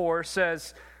 verse 4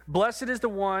 says, "Blessed is the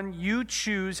one you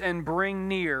choose and bring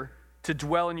near to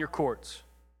dwell in your courts.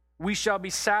 We shall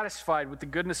be satisfied with the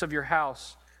goodness of your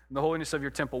house and the holiness of your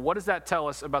temple." What does that tell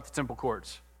us about the temple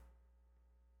courts?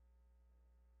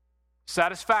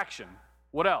 Satisfaction.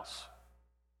 What else?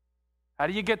 How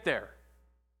do you get there?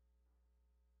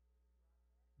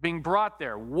 Being brought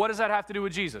there. What does that have to do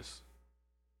with Jesus?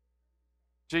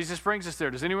 Jesus brings us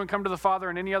there. Does anyone come to the Father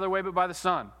in any other way but by the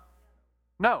Son?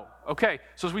 No. Okay,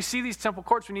 so as we see these temple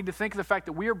courts, we need to think of the fact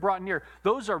that we are brought near.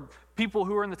 Those are people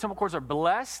who are in the temple courts are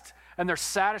blessed and they're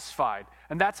satisfied.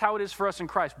 And that's how it is for us in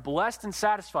Christ, blessed and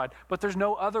satisfied. But there's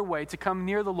no other way to come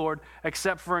near the Lord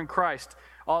except for in Christ.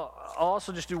 I'll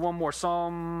also just do one more,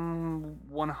 Psalm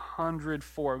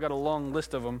 104. I've got a long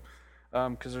list of them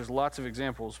because there's lots of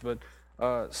examples. But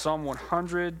Psalm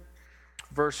 100,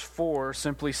 verse 4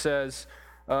 simply says,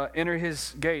 enter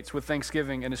his gates with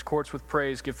thanksgiving and his courts with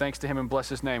praise. Give thanks to him and bless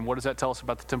his name. What does that tell us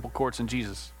about the temple courts and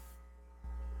Jesus?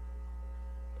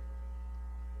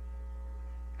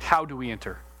 How do we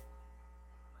enter?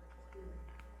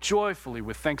 Joyfully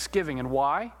with thanksgiving. And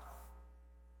why?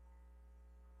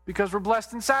 Because we're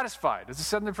blessed and satisfied. As I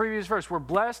said in the previous verse, we're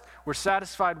blessed, we're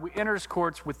satisfied, we enter his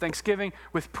courts with thanksgiving,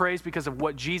 with praise because of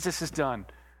what Jesus has done.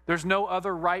 There's no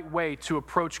other right way to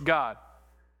approach God.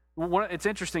 It's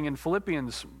interesting, in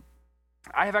Philippians,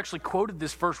 I have actually quoted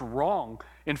this verse wrong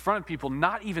in front of people,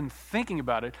 not even thinking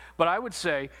about it. But I would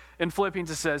say, in Philippians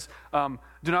it says, do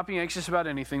not be anxious about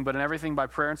anything, but in everything by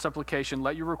prayer and supplication,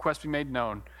 let your requests be made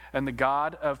known. And the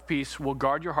God of peace will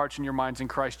guard your hearts and your minds in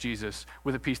Christ Jesus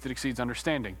with a peace that exceeds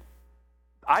understanding.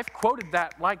 I've quoted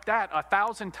that like that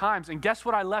 1,000 times, and guess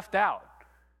what I left out?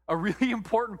 A really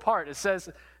important part.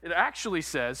 It actually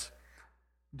says,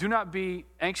 do not be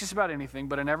anxious about anything,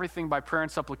 but in everything by prayer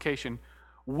and supplication,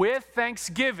 with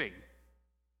thanksgiving,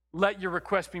 let your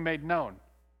requests be made known.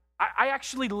 I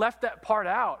actually left that part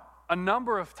out a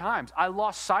number of times. I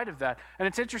lost sight of that. And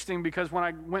it's interesting because when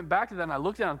I went back to that and I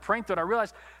looked at it and praying through it, I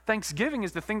realized thanksgiving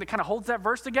is the thing that kind of holds that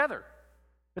verse together.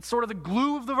 It's sort of the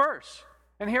glue of the verse.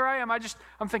 And here I am,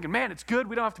 I'm thinking, man, it's good.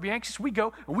 We don't have to be anxious. We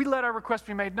go and we let our requests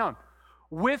be made known.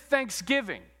 With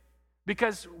thanksgiving.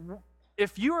 Because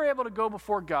if you are able to go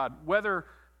before God, whether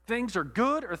things are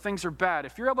good or things are bad,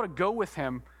 if you're able to go with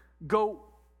him, go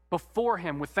before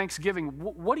him with thanksgiving,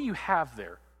 what do you have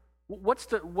there? What's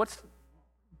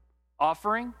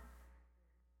offering?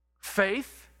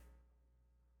 Faith?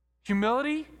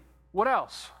 Humility? What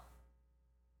else?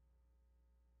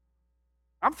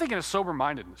 I'm thinking of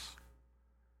sober-mindedness.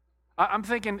 I'm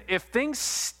thinking if things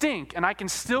stink and I can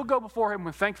still go before him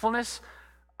with thankfulness,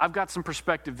 I've got some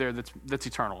perspective there that's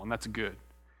eternal, and that's good.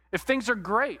 If things are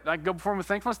great, I can go before him with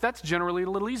thankfulness, that's generally a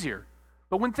little easier.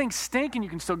 But when things stink and you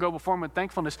can still go before him with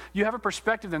thankfulness, you have a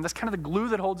perspective then. That's kind of the glue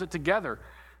that holds it together.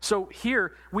 So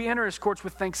here, we enter his courts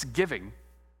with thanksgiving,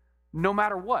 no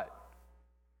matter what.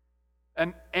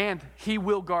 And he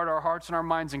will guard our hearts and our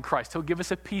minds in Christ. He'll give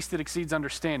us a peace that exceeds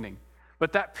understanding.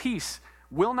 But that peace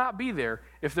will not be there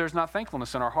if there's not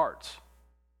thankfulness in our hearts.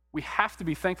 We have to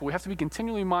be thankful. We have to be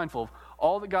continually mindful of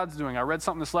all that God's doing. I read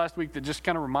something this last week that just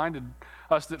kind of reminded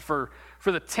us that for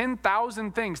the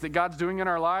 10,000 things that God's doing in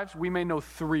our lives, we may know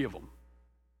 3 of them.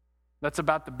 That's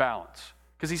about the balance.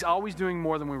 Because he's always doing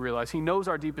more than we realize. He knows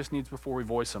our deepest needs before we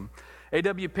voice them.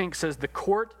 A.W. Pink says, the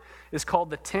court is called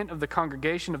the tent of the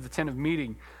congregation of the tent of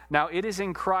meeting. Now it is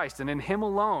in Christ and in him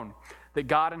alone that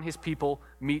God and his people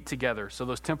meet together. So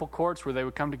those temple courts where they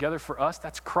would come together for us,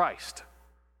 that's Christ.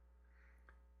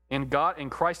 In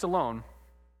Christ alone,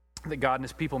 that God and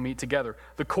his people meet together.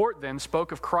 The court then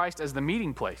spoke of Christ as the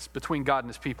meeting place between God and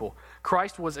his people.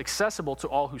 Christ was accessible to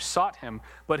all who sought him,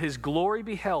 but his glory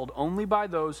beheld only by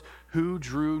those who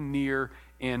drew near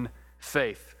in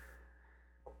faith.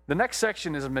 The next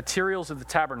section is materials of the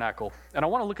tabernacle, and I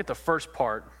want to look at the first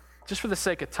part. Just for the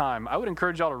sake of time, I would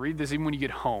encourage y'all to read this even when you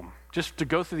get home, just to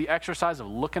go through the exercise of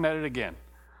looking at it again.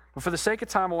 But for the sake of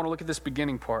time, I want to look at this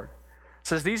beginning part. It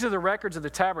says, these are the records of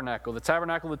the tabernacle of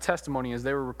the testimony as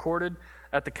they were recorded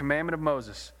at the commandment of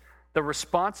Moses. The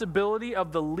responsibility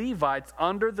of the Levites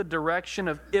under the direction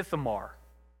of Ithamar,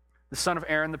 the son of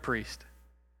Aaron the priest.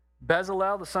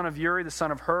 Bezalel, the son of Uri, the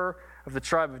son of Hur, of the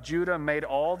tribe of Judah, made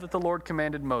all that the Lord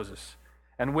commanded Moses.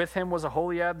 And with him was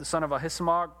Aholiab, the son of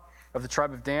Ahisamach, of the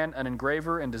tribe of Dan, an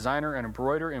engraver and designer and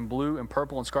embroiderer in blue and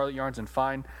purple and scarlet yarns and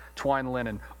fine twine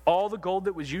linen. All the gold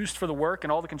that was used for the work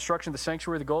and all the construction of the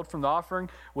sanctuary, the gold from the offering,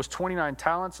 was 29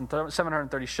 talents and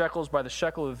 730 shekels by the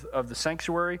shekel of the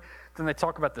sanctuary. Then they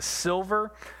talk about the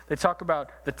silver. They talk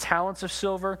about the talents of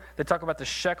silver. They talk about the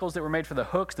shekels that were made for the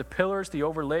hooks, the pillars, the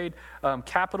overlaid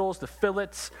capitals, the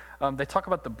fillets. They talk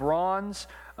about the bronze.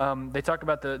 They talk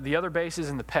about the other bases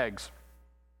and the pegs.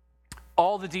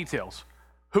 All the details.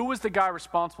 Who was the guy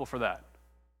responsible for that?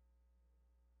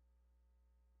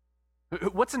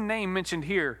 What's a name mentioned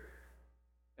here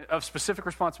of specific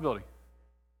responsibility?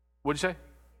 What'd you say?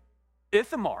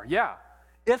 Ithamar, yeah.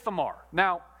 Ithamar.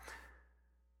 Now,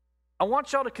 I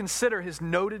want y'all to consider his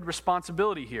noted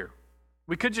responsibility here.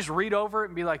 We could just read over it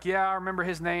and be like, yeah, I remember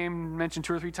his name mentioned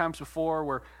 2 or 3 times before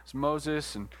where it's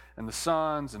Moses and the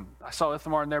sons, and I saw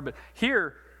Ithamar in there. But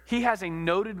here, he has a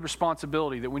noted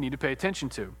responsibility that we need to pay attention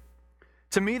to.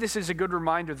 To me, this is a good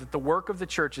reminder that the work of the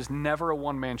church is never a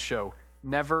one-man show.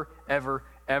 Never, ever,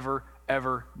 ever,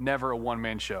 ever, never a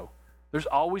one-man show. There's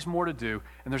always more to do,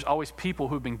 and there's always people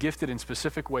who've been gifted in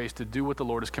specific ways to do what the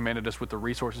Lord has commanded us with the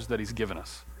resources that he's given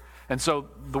us. And so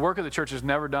the work of the church is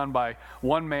never done by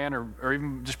one man or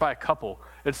even just by a couple.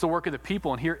 It's the work of the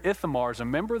people. And here Ithamar is a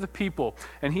member of the people,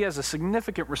 and he has a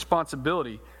significant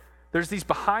responsibility. There's these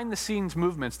behind-the-scenes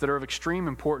movements that are of extreme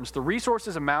importance. The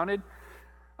resources amounted,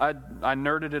 I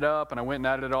nerded it up and I went and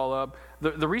added it all up.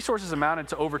 The resources amounted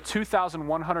to over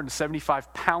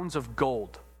 2,175 pounds of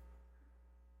gold.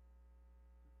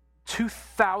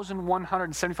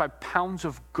 2,175 pounds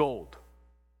of gold.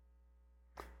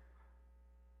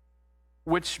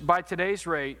 Which by today's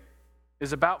rate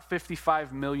is about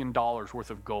 $55 million worth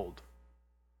of gold,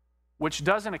 which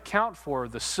doesn't account for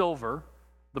the silver,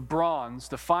 the bronze,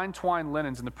 the fine twined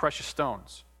linens, and the precious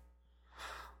stones.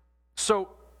 So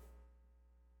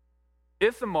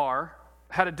Ithamar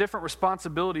had a different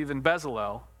responsibility than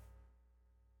Bezalel,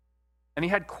 and he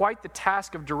had quite the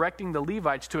task of directing the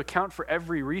Levites to account for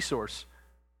every resource.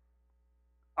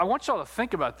 I want y'all to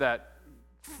think about that.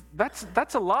 That's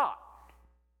a lot.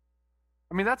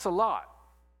 I mean, that's a lot.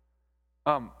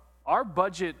 Our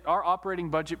operating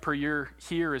budget per year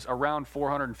here is around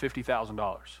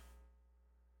 $450,000.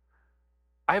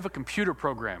 I have a computer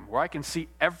program where I can see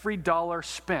every dollar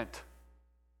spent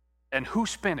and who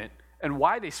spent it and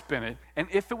why they spent it and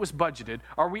if it was budgeted.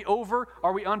 Are we over?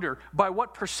 Are we under? By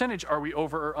what percentage are we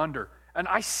over or under? And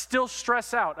I still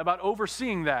stress out about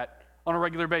overseeing that on a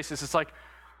regular basis. It's like,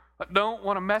 I don't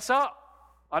want to mess up.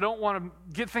 I don't want to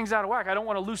get things out of whack. I don't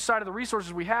want to lose sight of the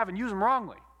resources we have and use them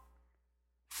wrongly.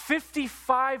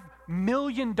 $55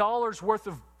 million worth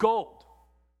of gold.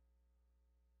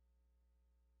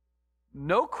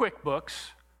 No QuickBooks,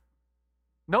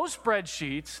 no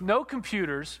spreadsheets, no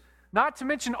computers, not to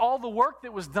mention all the work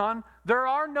that was done. There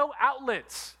are no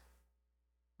outlets.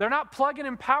 They're not plug-in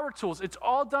and power tools. It's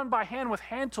all done by hand with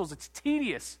hand tools. It's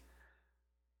tedious.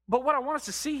 But what I want us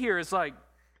to see here is like,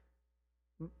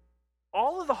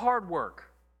 all of the hard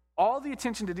work, all the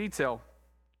attention to detail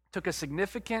took a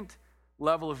significant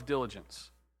level of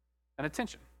diligence and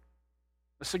attention,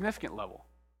 a significant level.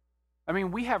 I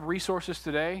mean, we have resources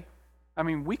today. I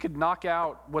mean, we could knock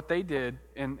out what they did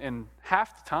in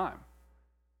half the time.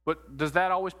 But does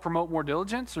that always promote more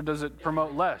diligence or does it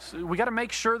promote less? We got to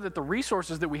make sure that the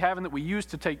resources that we have and that we use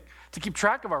to keep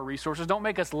track of our resources don't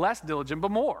make us less diligent,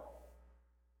 but more.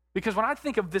 Because when I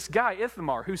think of this guy,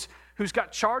 Ithamar, who's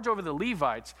got charge over the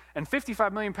Levites and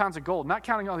 55 million pounds of gold, not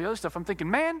counting all the other stuff, I'm thinking,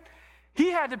 man,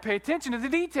 he had to pay attention to the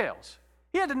details.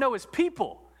 He had to know his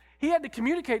people. He had to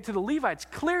communicate to the Levites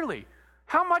clearly.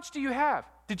 How much do you have?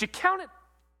 Did you count it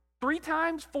 3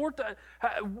 times, 4 times?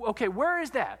 Okay, where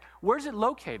is that? Where's it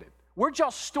located? Where'd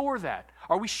y'all store that?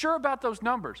 Are we sure about those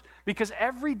numbers? Because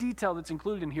every detail that's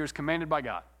included in here is commanded by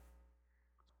God.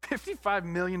 $55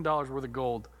 million worth of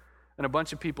gold. And a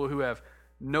bunch of people who have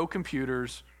no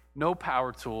computers, no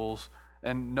power tools,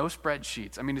 and no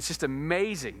spreadsheets. I mean, it's just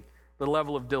amazing the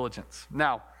level of diligence.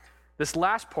 Now, this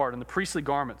last part in the priestly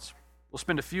garments, we'll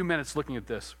spend a few minutes looking at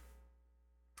this.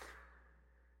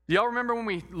 Do y'all remember when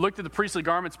we looked at the priestly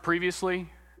garments previously?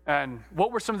 And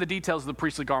what were some of the details of the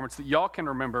priestly garments that y'all can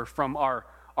remember from our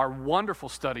wonderful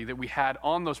study that we had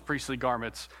on those priestly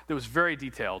garments that was very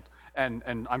detailed and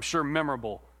I'm sure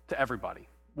memorable to everybody?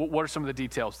 What are some of the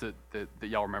details that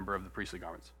y'all remember of the priestly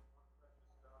garments?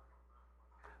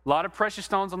 A lot of precious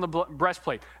stones on the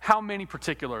breastplate. How many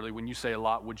particularly, when you say a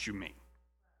lot, would you mean?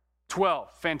 12.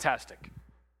 Fantastic.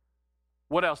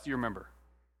 What else do you remember?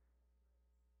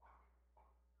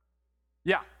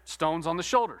 Yeah, stones on the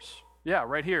shoulders. Yeah,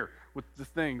 right here with the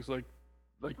things like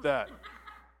that.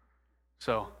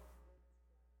 So,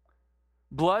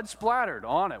 blood splattered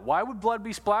on it. Why would blood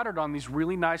be splattered on these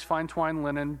really nice fine twined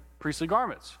linen priestly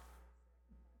garments?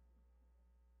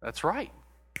 That's right.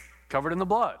 Covered in the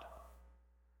blood.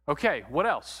 Okay, what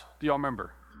else do y'all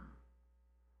remember?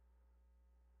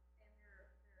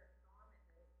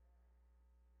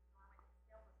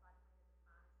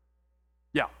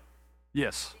 Yeah.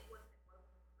 Yes.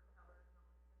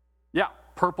 Yeah,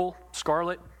 purple,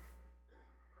 scarlet.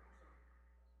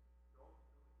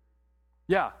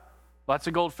 Yeah, lots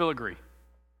of gold filigree.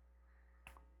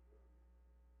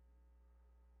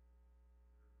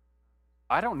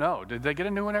 I don't know. Did they get a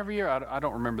new one every year? I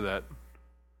don't remember that.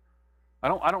 I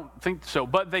don't think so.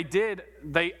 But they did.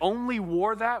 They only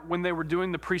wore that when they were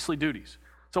doing the priestly duties.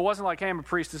 So it wasn't like, hey, I'm a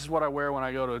priest, this is what I wear when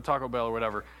I go to Taco Bell or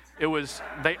whatever. It was,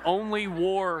 they only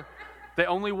wore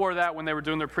that when they were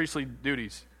doing their priestly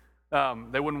duties.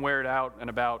 They wouldn't wear it out and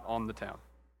about on the town.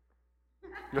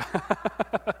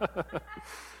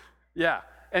 Yeah.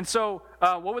 And so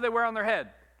what would they wear on their head?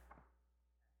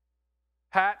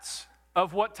 Hats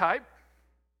of what type?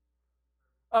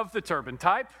 Of the turban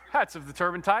type. Hats of the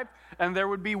turban type. And there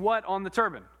would be what on the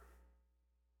turban?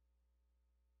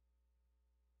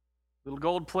 Little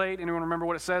gold plate. Anyone remember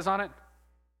what it says on it?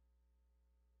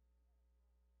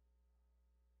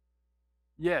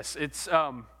 Yes, it's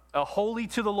a holy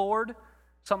to the Lord,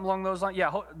 something along those lines.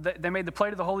 Yeah, they made the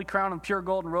plate of the holy crown of pure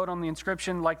gold and wrote on the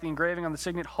inscription, like the engraving on the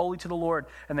signet, holy to the Lord.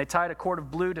 And they tied a cord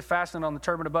of blue to fasten it on the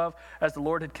turban above, as the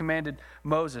Lord had commanded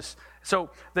Moses.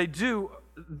 So they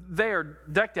are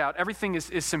decked out. Everything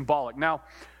is symbolic. Now,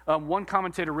 one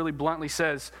commentator really bluntly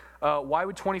says, why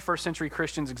would 21st century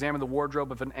Christians examine the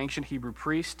wardrobe of an ancient Hebrew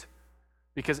priest?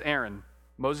 Because Aaron,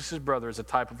 Moses' brother, is a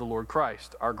type of the Lord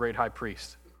Christ, our great high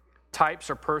priest. Types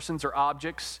are persons or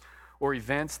objects or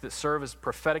events that serve as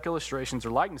prophetic illustrations or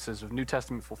likenesses of New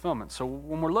Testament fulfillment. So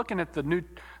when we're looking at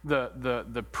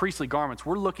the priestly garments,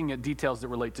 we're looking at details that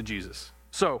relate to Jesus.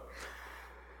 So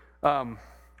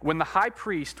when the high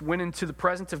priest went into the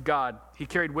presence of God, he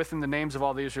carried with him the names of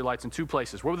all the Israelites in two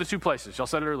places. What were the two places? Y'all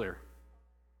said it earlier.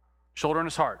 Shoulder and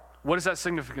his heart. What is that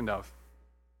significant of?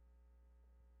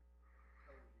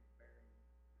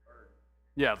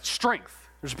 Yeah, strength.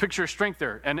 There's a picture of strength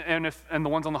there. And the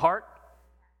ones on the heart?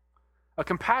 A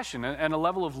compassion and a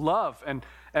level of love and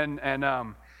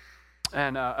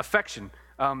affection.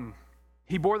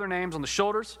 He bore their names on the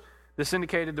shoulders. This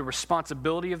indicated the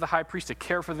responsibility of the high priest to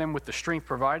care for them with the strength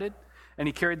provided. And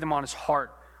he carried them on his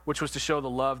heart, which was to show the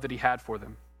love that he had for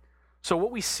them. So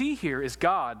what we see here is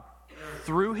God,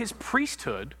 through his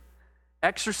priesthood,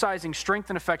 exercising strength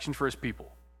and affection for his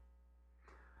people.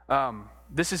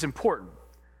 This is important.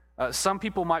 Some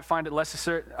people might find it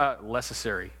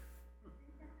necessary.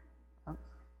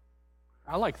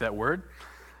 I like that word.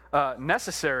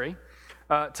 Necessary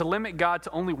to limit God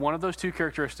to only one of those two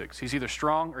characteristics. He's either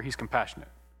strong or he's compassionate.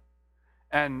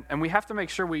 And we have to make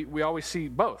sure we always see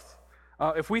both.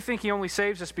 If we think he only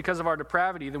saves us because of our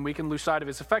depravity, then we can lose sight of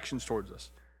his affections towards us.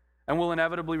 And will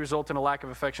inevitably result in a lack of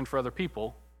affection for other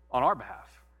people on our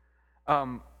behalf.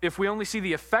 If we only see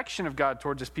the affection of God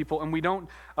towards his people and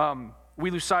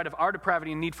we lose sight of our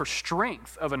depravity and need for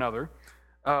strength of another,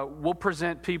 we'll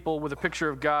present people with a picture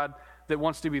of God that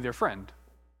wants to be their friend,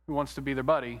 who wants to be their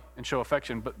buddy and show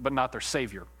affection, but not their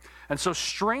Savior. And so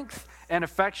strength and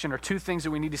affection are two things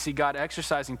that we need to see God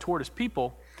exercising toward his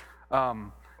people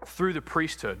through the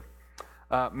priesthood.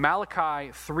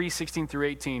 Malachi 3:16 through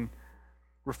 18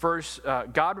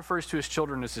 God refers to his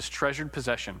children as his treasured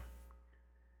possession,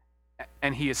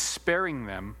 and he is sparing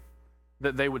them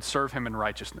that they would serve him in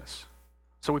righteousness.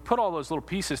 So we put all those little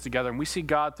pieces together, and we see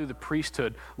God through the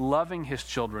priesthood loving his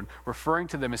children, referring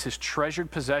to them as his treasured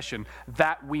possession,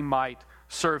 that we might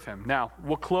serve him. Now,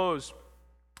 we'll close.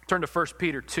 Turn to 1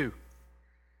 Peter 2.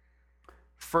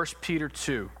 1 Peter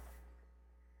 2.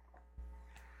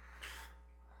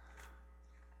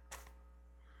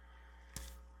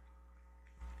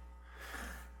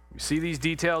 We see these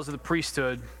details of the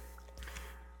priesthood,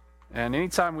 and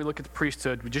anytime we look at the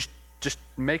priesthood, we just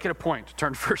make it a point to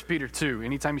turn to 1 Peter 2.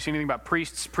 Anytime you see anything about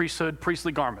priests, priesthood,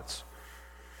 priestly garments.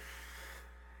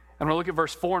 And we'll look at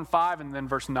verse 4 and 5 and then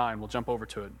verse 9. We'll jump over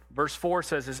to it. Verse 4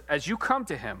 says, as you come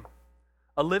to him,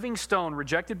 a living stone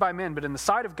rejected by men, but in the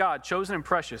sight of God, chosen and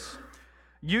precious,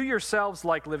 you yourselves,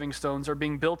 like living stones, are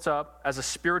being built up as a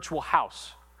spiritual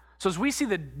house. So as we see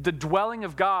the dwelling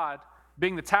of God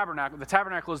being the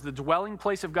tabernacle is the dwelling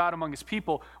place of God among his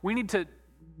people, we need to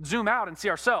zoom out and see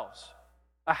ourselves.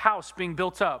 A house being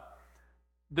built up.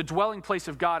 The dwelling place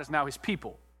of God is now his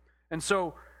people. And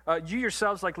so you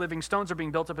yourselves, like living stones, are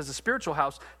being built up as a spiritual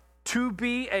house to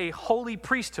be a holy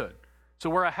priesthood. So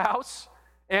we're a house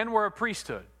and we're a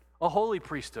priesthood. A holy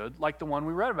priesthood like the one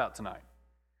we read about tonight.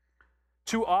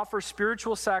 To offer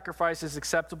spiritual sacrifices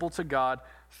acceptable to God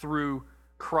through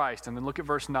Christ. And then look at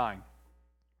verse 9.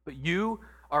 But you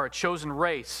are a chosen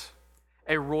race,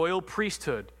 a royal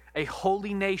priesthood, a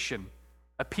holy nation,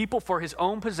 a people for his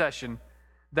own possession,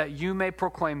 that you may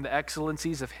proclaim the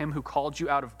excellencies of him who called you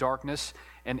out of darkness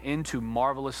and into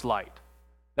marvelous light.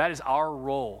 That is our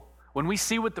role. When we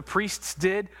see what the priests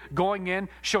did, going in,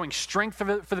 showing strength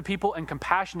for the people and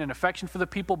compassion and affection for the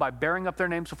people by bearing up their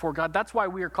names before God, that's why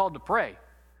we are called to pray.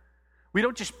 We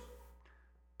don't just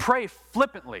pray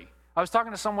flippantly. I was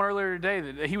talking to someone earlier today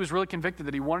that he was really convicted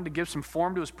that he wanted to give some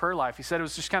form to his prayer life. He said it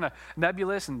was just kind of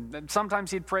nebulous, and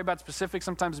sometimes he'd pray about specifics,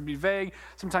 sometimes it'd be vague,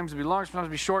 sometimes it'd be long, sometimes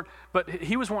it'd be short, but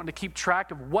he was wanting to keep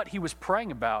track of what he was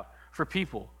praying about for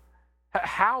people.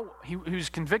 How he was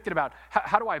convicted about,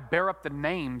 how do I bear up the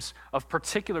names of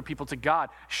particular people to God,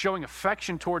 showing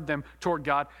affection toward them, toward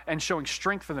God, and showing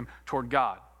strength for them toward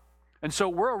God. And so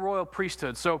we're a royal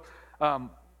priesthood. So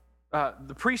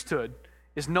the priesthood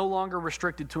is no longer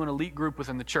restricted to an elite group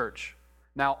within the church.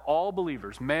 Now all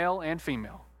believers, male and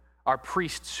female, are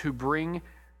priests who bring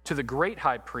to the great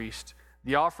high priest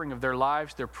the offering of their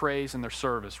lives, their praise, and their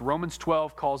service. Romans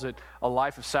 12 calls it a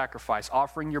life of sacrifice,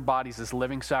 offering your bodies as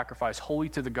living sacrifice, holy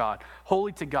to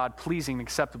God, pleasing and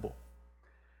acceptable.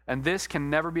 And this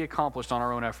can never be accomplished on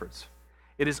our own efforts.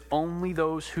 It is only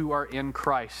those who are in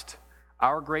Christ,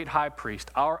 our great high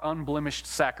priest, our unblemished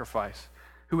sacrifice,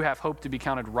 who have hope to be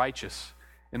counted righteous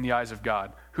in the eyes of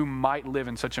God, who might live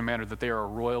in such a manner that they are a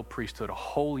royal priesthood, a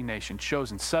holy nation,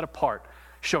 chosen, set apart,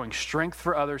 showing strength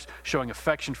for others, showing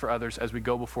affection for others as we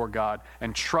go before God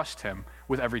and trust Him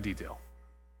with every detail.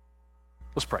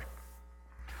 Let's pray.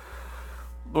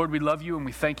 Lord, we love you and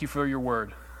we thank you for your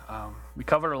word. We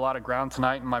covered a lot of ground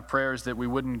tonight, and my prayer is that we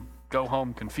wouldn't go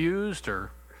home confused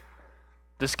or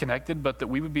disconnected, but that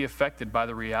we would be affected by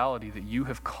the reality that you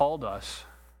have called us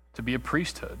to be a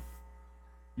priesthood.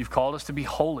 You've called us to be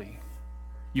holy.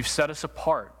 You've set us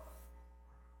apart.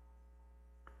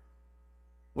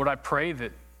 Lord, I pray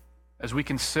that as we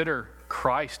consider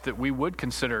Christ, that we would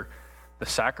consider the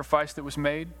sacrifice that was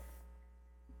made,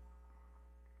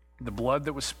 the blood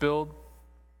that was spilled.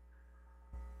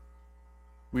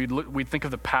 We'd think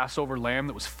of the Passover lamb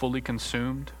that was fully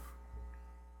consumed,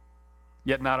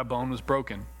 yet not a bone was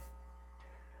broken.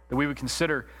 That we would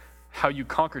consider how you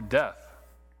conquered death,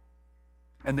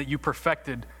 and that you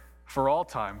perfected for all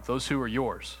time those who are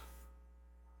yours.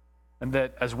 And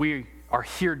that as we are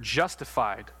here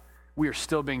justified, we are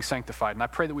still being sanctified. And I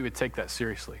pray that we would take that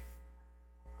seriously.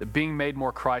 That being made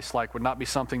more Christ-like would not be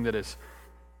something that is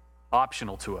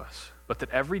optional to us, but that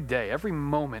every day, every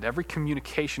moment, every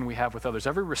communication we have with others,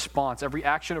 every response, every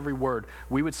action, every word,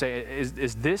 we would say,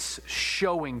 is this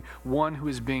showing one who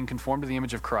is being conformed to the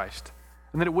image of Christ?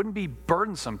 And that it wouldn't be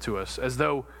burdensome to us as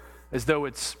though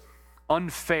it's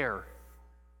unfair,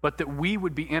 but that we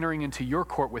would be entering into your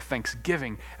court with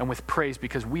thanksgiving and with praise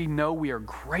because we know we are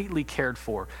greatly cared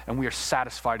for and we are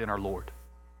satisfied in our Lord.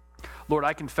 Lord,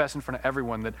 I confess in front of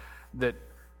everyone that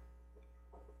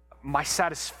my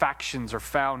satisfactions are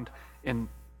found in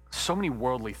so many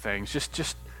worldly things,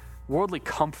 just worldly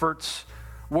comforts,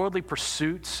 worldly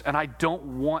pursuits, and I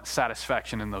don't want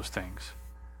satisfaction in those things.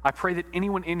 I pray that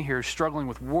anyone in here is struggling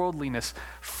with worldliness,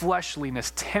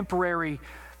 fleshliness, temporary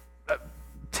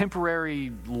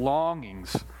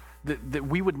longings, that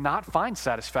we would not find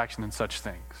satisfaction in such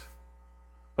things,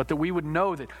 but that we would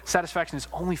know that satisfaction is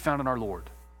only found in our Lord.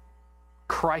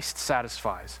 Christ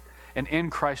satisfies, and in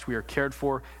Christ we are cared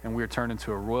for, and we are turned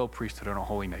into a royal priesthood and a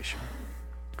holy nation.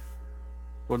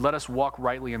 Lord, let us walk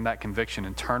rightly in that conviction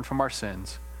and turn from our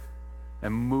sins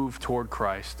and move toward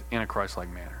Christ in a Christ-like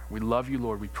manner. We love you,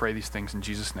 Lord. We pray these things in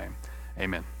Jesus' name.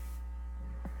 Amen.